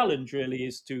the challenge really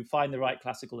is to find the right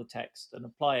classical text and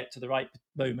apply it to the right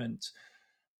moment.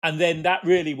 And then that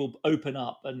really will open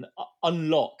up and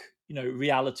unlock,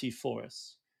 reality for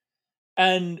us.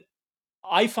 And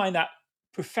I find that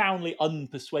profoundly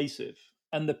unpersuasive.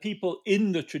 And the people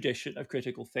in the tradition of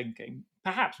critical thinking,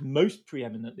 perhaps most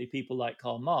preeminently people like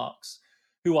Karl Marx,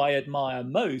 who I admire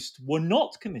most, were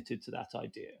not committed to that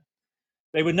idea.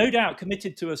 They were no doubt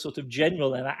committed to a sort of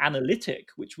general and analytic,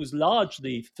 which was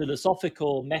largely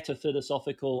philosophical,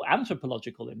 metaphilosophical,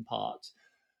 anthropological in part.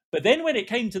 But then when it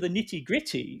came to the nitty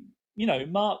gritty,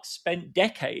 Marx spent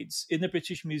decades in the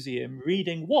British Museum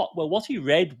reading what? Well, what he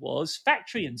read was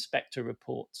factory inspector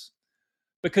reports,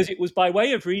 because it was by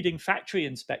way of reading factory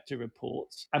inspector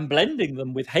reports and blending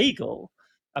them with Hegel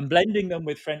and blending them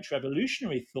with French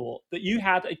revolutionary thought that you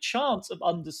had a chance of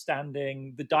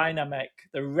understanding the dynamic,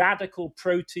 the radical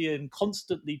protean,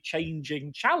 constantly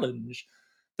changing challenge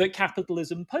that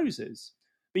capitalism poses.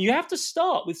 But you have to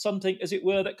start with something, as it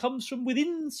were, that comes from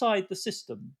within inside the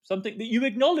system, something that you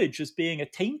acknowledge as being a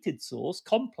tainted source,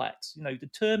 complex,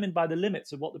 determined by the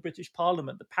limits of what the British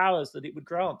Parliament, the powers that it would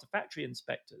grant to factory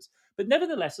inspectors, but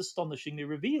nevertheless astonishingly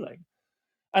revealing.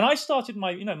 And I started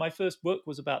my first work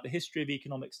was about the history of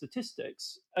economic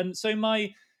statistics. And so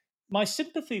my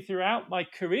sympathy throughout my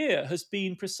career has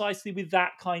been precisely with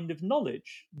that kind of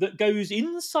knowledge that goes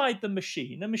inside the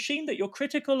machine, a machine that you're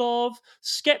critical of,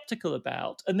 skeptical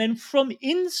about, and then from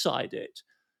inside it,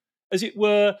 as it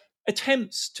were,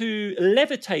 attempts to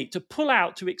levitate, to pull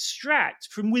out, to extract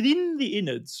from within the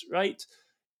innards, right?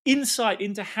 Insight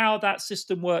into how that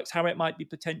system works, how it might be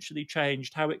potentially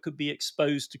changed, how it could be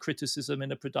exposed to criticism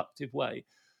in a productive way.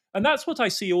 And that's what I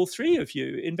see all 3 of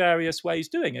you in various ways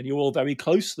doing. And you're all very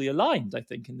closely aligned, I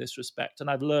think, in this respect. And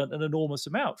I've learned an enormous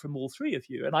amount from all 3 of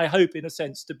you. And I hope, in a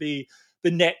sense, to be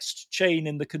the next chain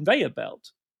in the conveyor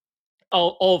belt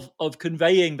of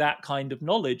conveying that kind of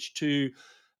knowledge to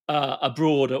a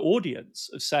broader audience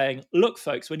of saying, look,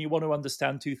 folks, when you want to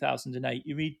understand 2008,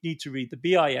 you need to read the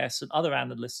BIS and other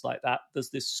analysts like that. There's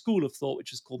this school of thought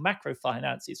which is called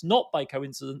macrofinance. It's not by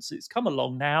coincidence. It's come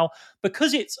along now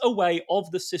because it's a way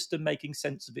of the system making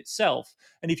sense of itself.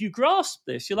 And if you grasp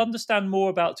this, you'll understand more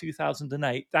about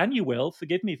 2008 than you will,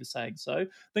 forgive me for saying so,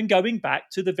 than going back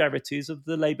to the verities of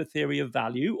the labor theory of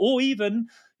value, or even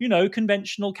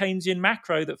conventional Keynesian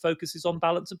macro that focuses on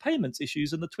balance of payments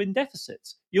issues and the twin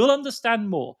deficits. You'll understand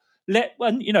more.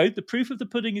 The proof of the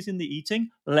pudding is in the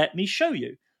eating. Let me show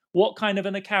you. What kind of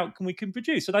an account we can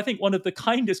produce? And I think one of the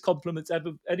kindest compliments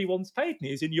ever anyone's paid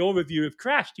me is in your review of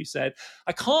Crashed. You said,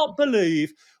 I can't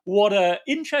believe what an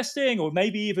interesting or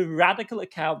maybe even radical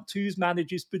account Tooze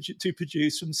manages to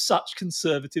produce from such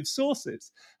conservative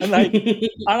sources. And and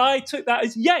I took that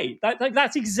as yay.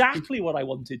 That's exactly what I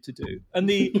wanted to do.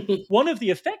 And one of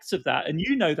the effects of that, and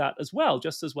you know that as well,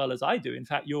 just as well as I do, in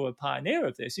fact, you're a pioneer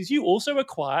of this, is you also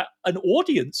acquire an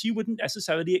audience you wouldn't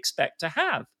necessarily expect to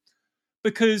have.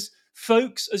 Because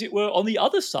folks, as it were, on the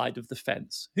other side of the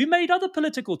fence, who made other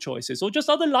political choices or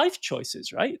just other life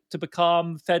choices, right, to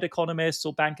become Fed economists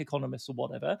or bank economists or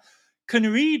whatever,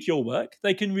 can read your work,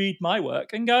 they can read my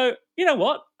work and go, you know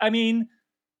what, I mean,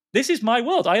 this is my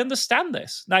world. I understand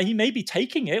this. Now, he may be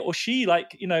taking it, or she,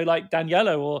 like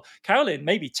Daniela or Carolyn,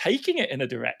 may be taking it in a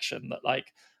direction that,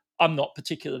 I'm not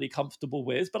particularly comfortable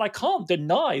with, but I can't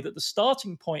deny that the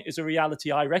starting point is a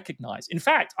reality I recognize. In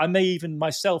fact, I may even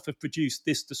myself have produced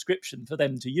this description for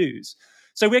them to use.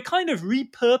 So we're kind of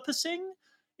repurposing.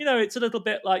 It's a little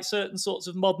bit like certain sorts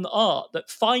of modern art that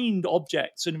find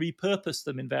objects and repurpose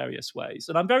them in various ways.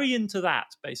 And I'm very into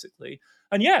that, basically.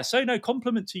 And yeah, so no,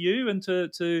 compliment to you and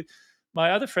to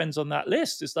my other friends on that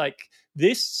list is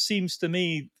this seems to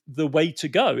me the way to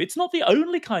go. It's not the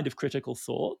only kind of critical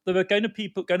thought. There are going to be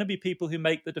people who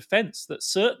make the defense that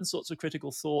certain sorts of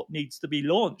critical thought needs to be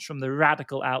launched from the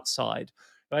radical outside,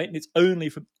 right? And it's only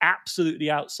from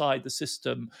absolutely outside the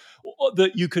system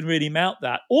that you can really mount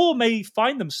that, or may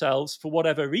find themselves, for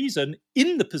whatever reason,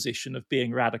 in the position of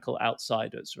being radical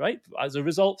outsiders, right? As a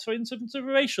result, for instance, of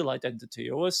a racial identity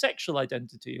or a sexual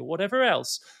identity or whatever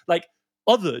else,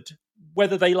 othered,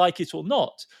 whether they like it or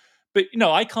not. But,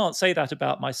 I can't say that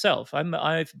about myself.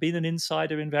 I've been an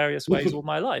insider in various ways all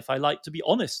my life. I like to be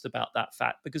honest about that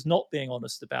fact, because not being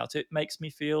honest about it makes me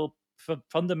feel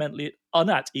fundamentally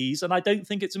at ease. And I don't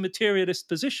think it's a materialist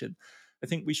position. I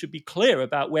think we should be clear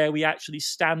about where we actually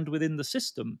stand within the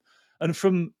system. And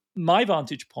from my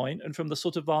vantage point, and from the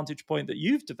sort of vantage point that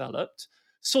you've developed,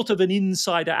 sort of an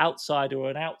insider-outsider or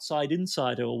an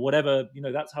outside-insider or whatever,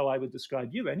 that's how I would describe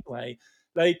you anyway,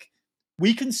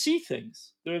 we can see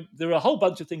things. There are a whole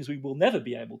bunch of things we will never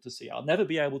be able to see. I'll never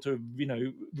be able to,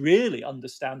 really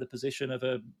understand the position of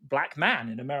a black man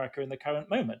in America in the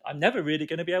current moment. I'm never really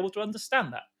going to be able to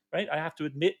understand that, right? I have to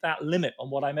admit that limit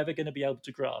on what I'm ever going to be able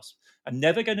to grasp. I'm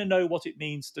never going to know what it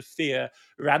means to fear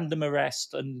random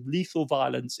arrest and lethal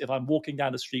violence if I'm walking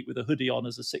down the street with a hoodie on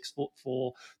as a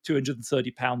 6'4",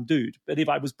 230-pound dude. But if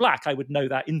I was black, I would know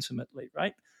that intimately,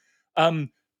 right?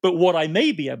 But what I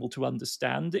may be able to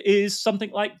understand is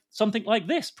something like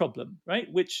this problem, right?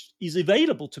 Which is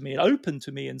available to me and open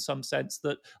to me in some sense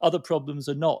that other problems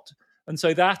are not. And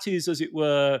so that is, as it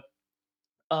were,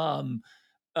 the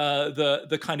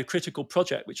kind of critical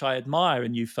project which I admire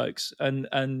in you folks and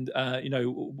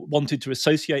wanted to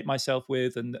associate myself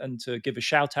with and to give a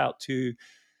shout out to.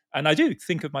 And I do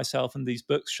think of myself and these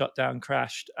books, Shutdown,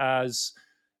 Crashed, as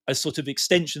sort of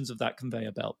extensions of that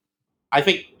conveyor belt. I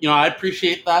think, I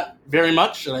appreciate that very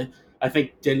much. And I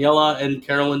think Daniela and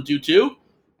Carolyn do too.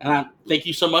 And I thank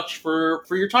you so much for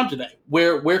your time today.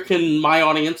 Where can my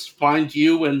audience find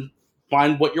you and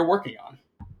find what you're working on?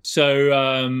 So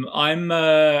I'm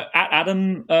at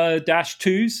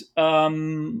Adam-Tooze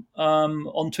on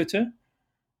Twitter.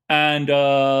 And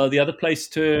the other place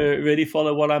to really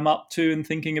follow what I'm up to and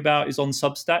thinking about is on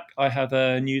Substack. I have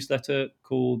a newsletter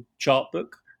called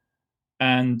Chartbook,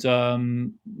 and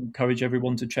encourage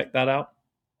everyone to check that out.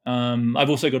 I've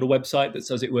also got a website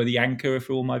that's, as it were, the anchor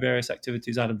for all my various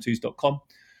activities, adamtooze.com,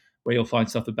 where you'll find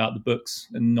stuff about the books,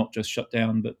 and not just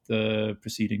Shutdown, but the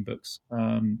preceding books,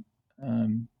 in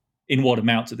what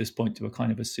amounts at this point to a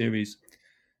kind of a series.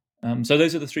 So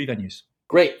those are the three venues.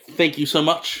 Great. Thank you so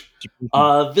much.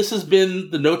 This has been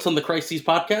the Notes on the Crises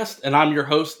podcast, and I'm your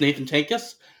host, Nathan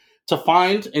Tankus. To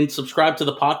find and subscribe to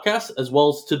the podcast, as well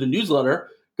as to the newsletter,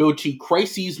 go to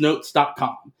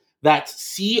crisesnotes.com.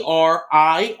 That's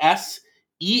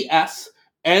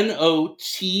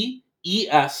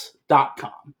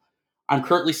CRISESNOTES.com. I'm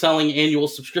currently selling annual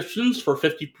subscriptions for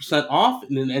 50% off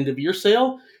in an end-of-year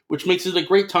sale, which makes it a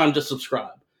great time to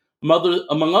subscribe.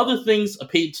 Among other things, a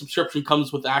paid subscription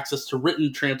comes with access to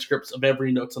written transcripts of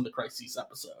every Notes on the Crises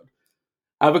episode.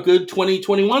 Have a good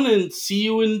 2021 and see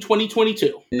you in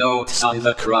 2022. Notes on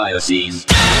the Crises.